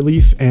 COVID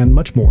relief, and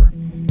much more.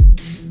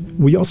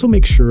 We also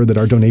make sure that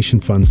our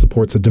donation fund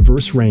supports a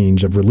diverse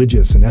range of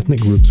religious and ethnic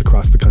groups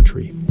across the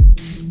country.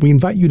 We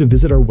invite you to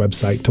visit our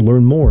website to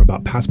learn more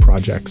about past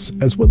projects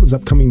as well as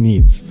upcoming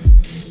needs.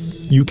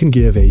 You can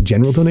give a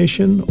general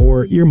donation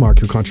or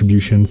earmark your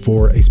contribution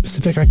for a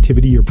specific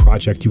activity or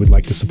project you would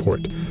like to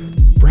support,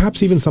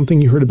 perhaps even something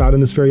you heard about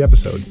in this very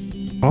episode.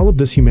 All of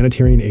this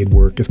humanitarian aid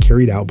work is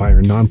carried out by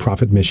our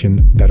nonprofit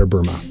mission, Better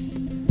Burma.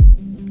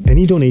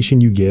 Any donation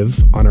you give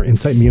on our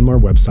Insight Myanmar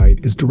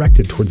website is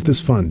directed towards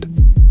this fund.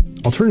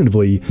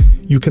 Alternatively,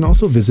 you can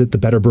also visit the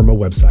Better Burma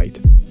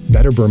website,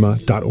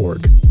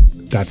 betterburma.org.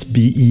 That's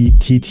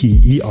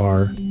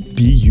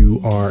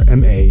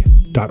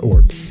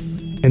BETTERBURMA.org,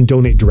 and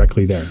donate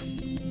directly there.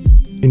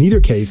 In either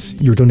case,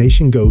 your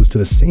donation goes to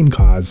the same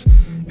cause,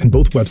 and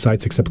both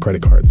websites accept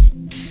credit cards.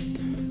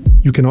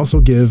 You can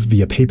also give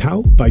via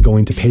PayPal by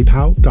going to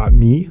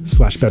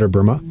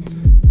paypal.me/betterburma.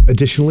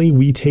 Additionally,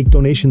 we take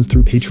donations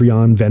through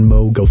Patreon,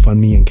 Venmo,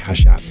 GoFundMe, and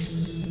Cash App.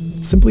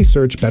 Simply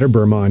search Better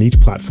Burma on each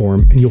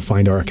platform and you'll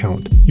find our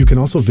account. You can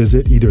also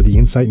visit either the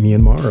Insight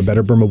Myanmar or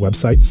Better Burma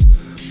websites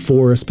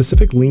for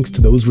specific links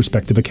to those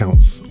respective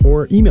accounts,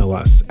 or email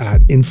us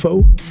at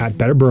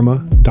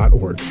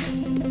info@betterburma.org.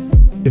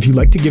 If you'd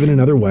like to give in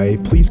another way,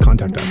 please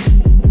contact us.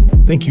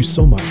 Thank you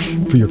so much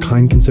for your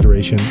kind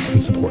consideration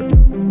and support.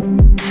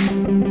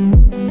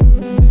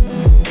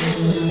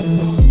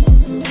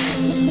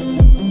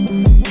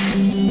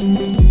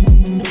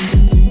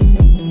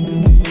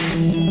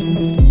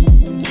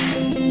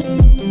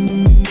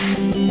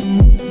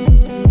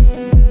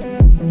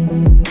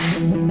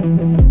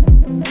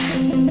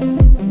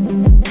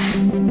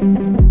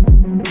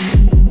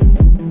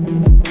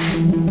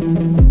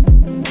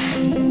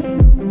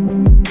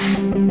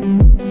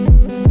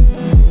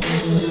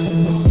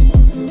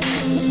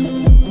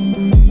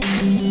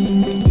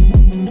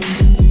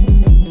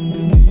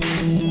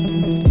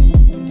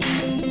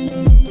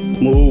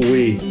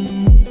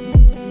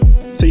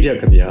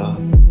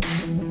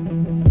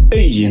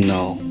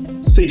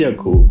စိတ်ဓာတ်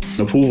ကိုန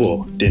ဖူးပေါ်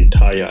တင်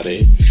ထားရတ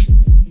ယ်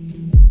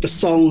။အ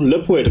ဆောင်လ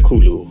က်ဖွဲ့တစ်ခု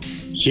လို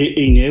ရေ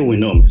အိမ်ထဲဝင်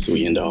တော့မယ်ဆို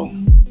ရင်တောင်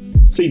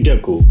စိတ်ဓာ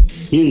တ်ကို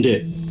မြင့်တဲ့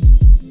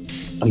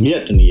အမြ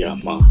တ်တနေရာ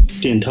မှာ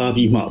တင်ထား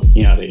ပြီးမှမြ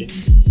င်ရတယ်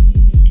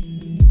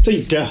။စိ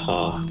တ်ဓာတ်ဟာ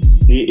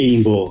နေအိ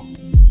မ်ပေါ်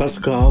ဘတ်စ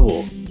ကား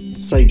ပေါ်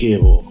စိုက်ကဲ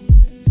ပေါ်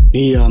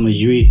နေရာမ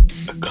ရွေး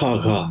အခါ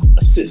ခါ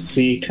အစစ်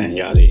ဆေးခံ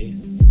ရတယ်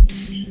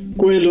။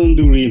ကွယ်လွန်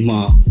သူတွေ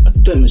မှာအ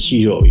သက်မရှိ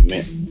တော့ပြီ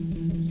မဲ့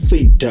စိ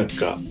တ်ဓာတ်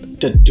က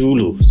တက်တူး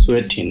လို့ဆွဲ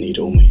ထင်နေ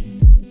တော့မယ်။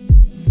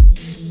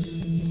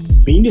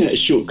မင်းနဲ့အ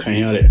ရှုပ်ခံ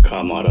ရတဲ့အခါ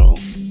မှာတော့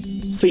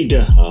စိတ်ဓာ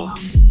တ်ဟာ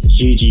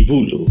ရေကြည်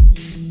ဘူးလို့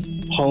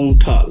ဖောင်း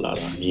ထလာ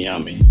တာမြင်ရ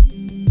မယ်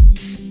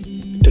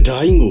။တ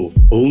တိုင်းကို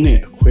ဘုံနဲ့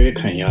အခွဲ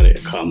ခံရတဲ့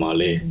အခါမှာ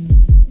လဲ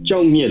ကြော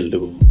က်မြက်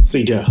လို့စိ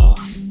တ်ဓာတ်ဟာ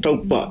တော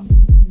က်ပ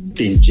တ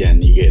င်ကြံ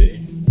နေခဲ့တယ်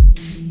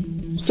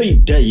။စိတ်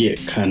ဓာတ်ရဲ့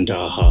ခန္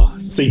ဓာဟာ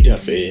စိတ်ဓာ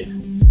တ်ပဲ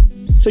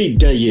။စိတ်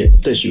ဓာတ်ရဲ့အ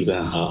သက်ရှူသံ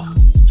ဟာ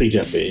စိတ်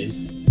ဓာတ်ပဲ။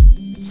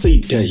စိ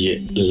တ်ဓာတ်ရဲ့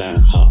လ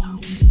မ်းဟာ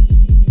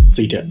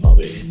စိတ်ဓာတ်ပါ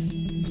ပဲ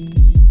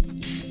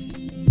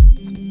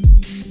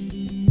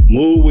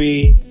Move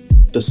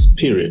the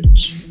spirit.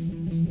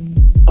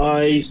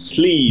 I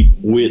sleep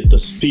with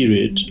the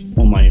spirit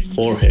on my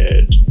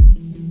forehead.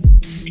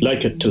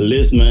 Like a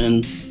talisman,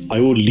 I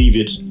will leave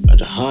it at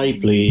a high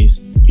place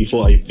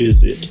before I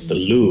visit the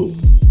loo.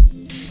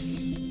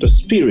 The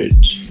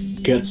spirit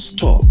gets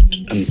stopped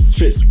and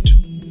frisked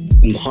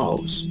in the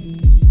house,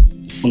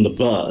 on the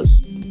bus,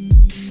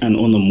 and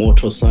on the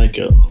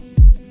motorcycle.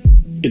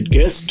 It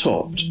gets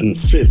stopped and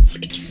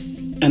frisked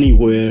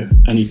anywhere,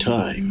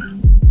 anytime.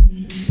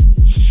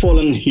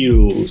 Fallen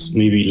heroes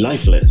may be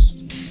lifeless.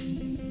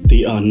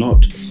 They are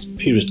not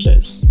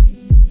spiritless.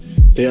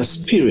 Their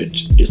spirit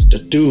is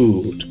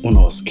tattooed on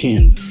our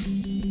skin.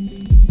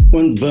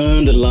 When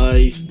burned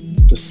alive,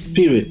 the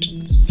spirit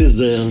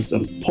sizzles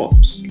and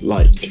pops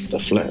like the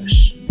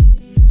flesh.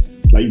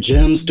 Like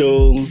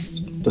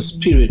gemstones, The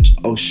spirit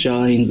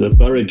outshines the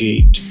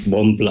barricade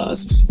bomb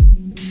blasts.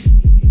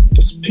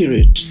 The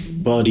spirit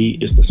body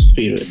is the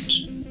spirit.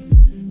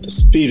 The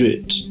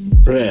spirit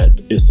breath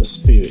is the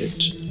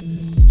spirit.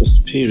 The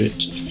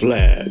spirit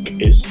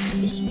flag is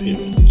the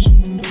spirit.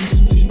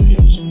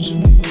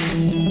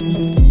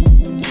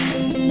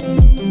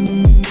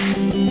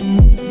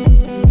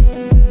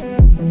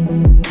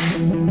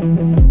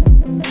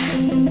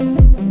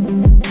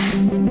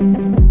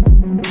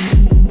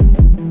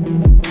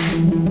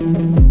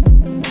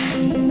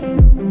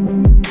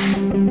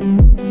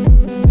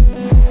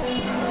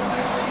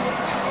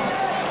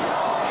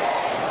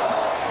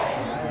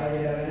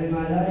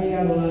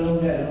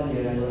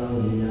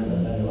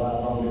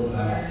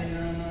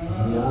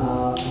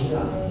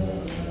 Yeah.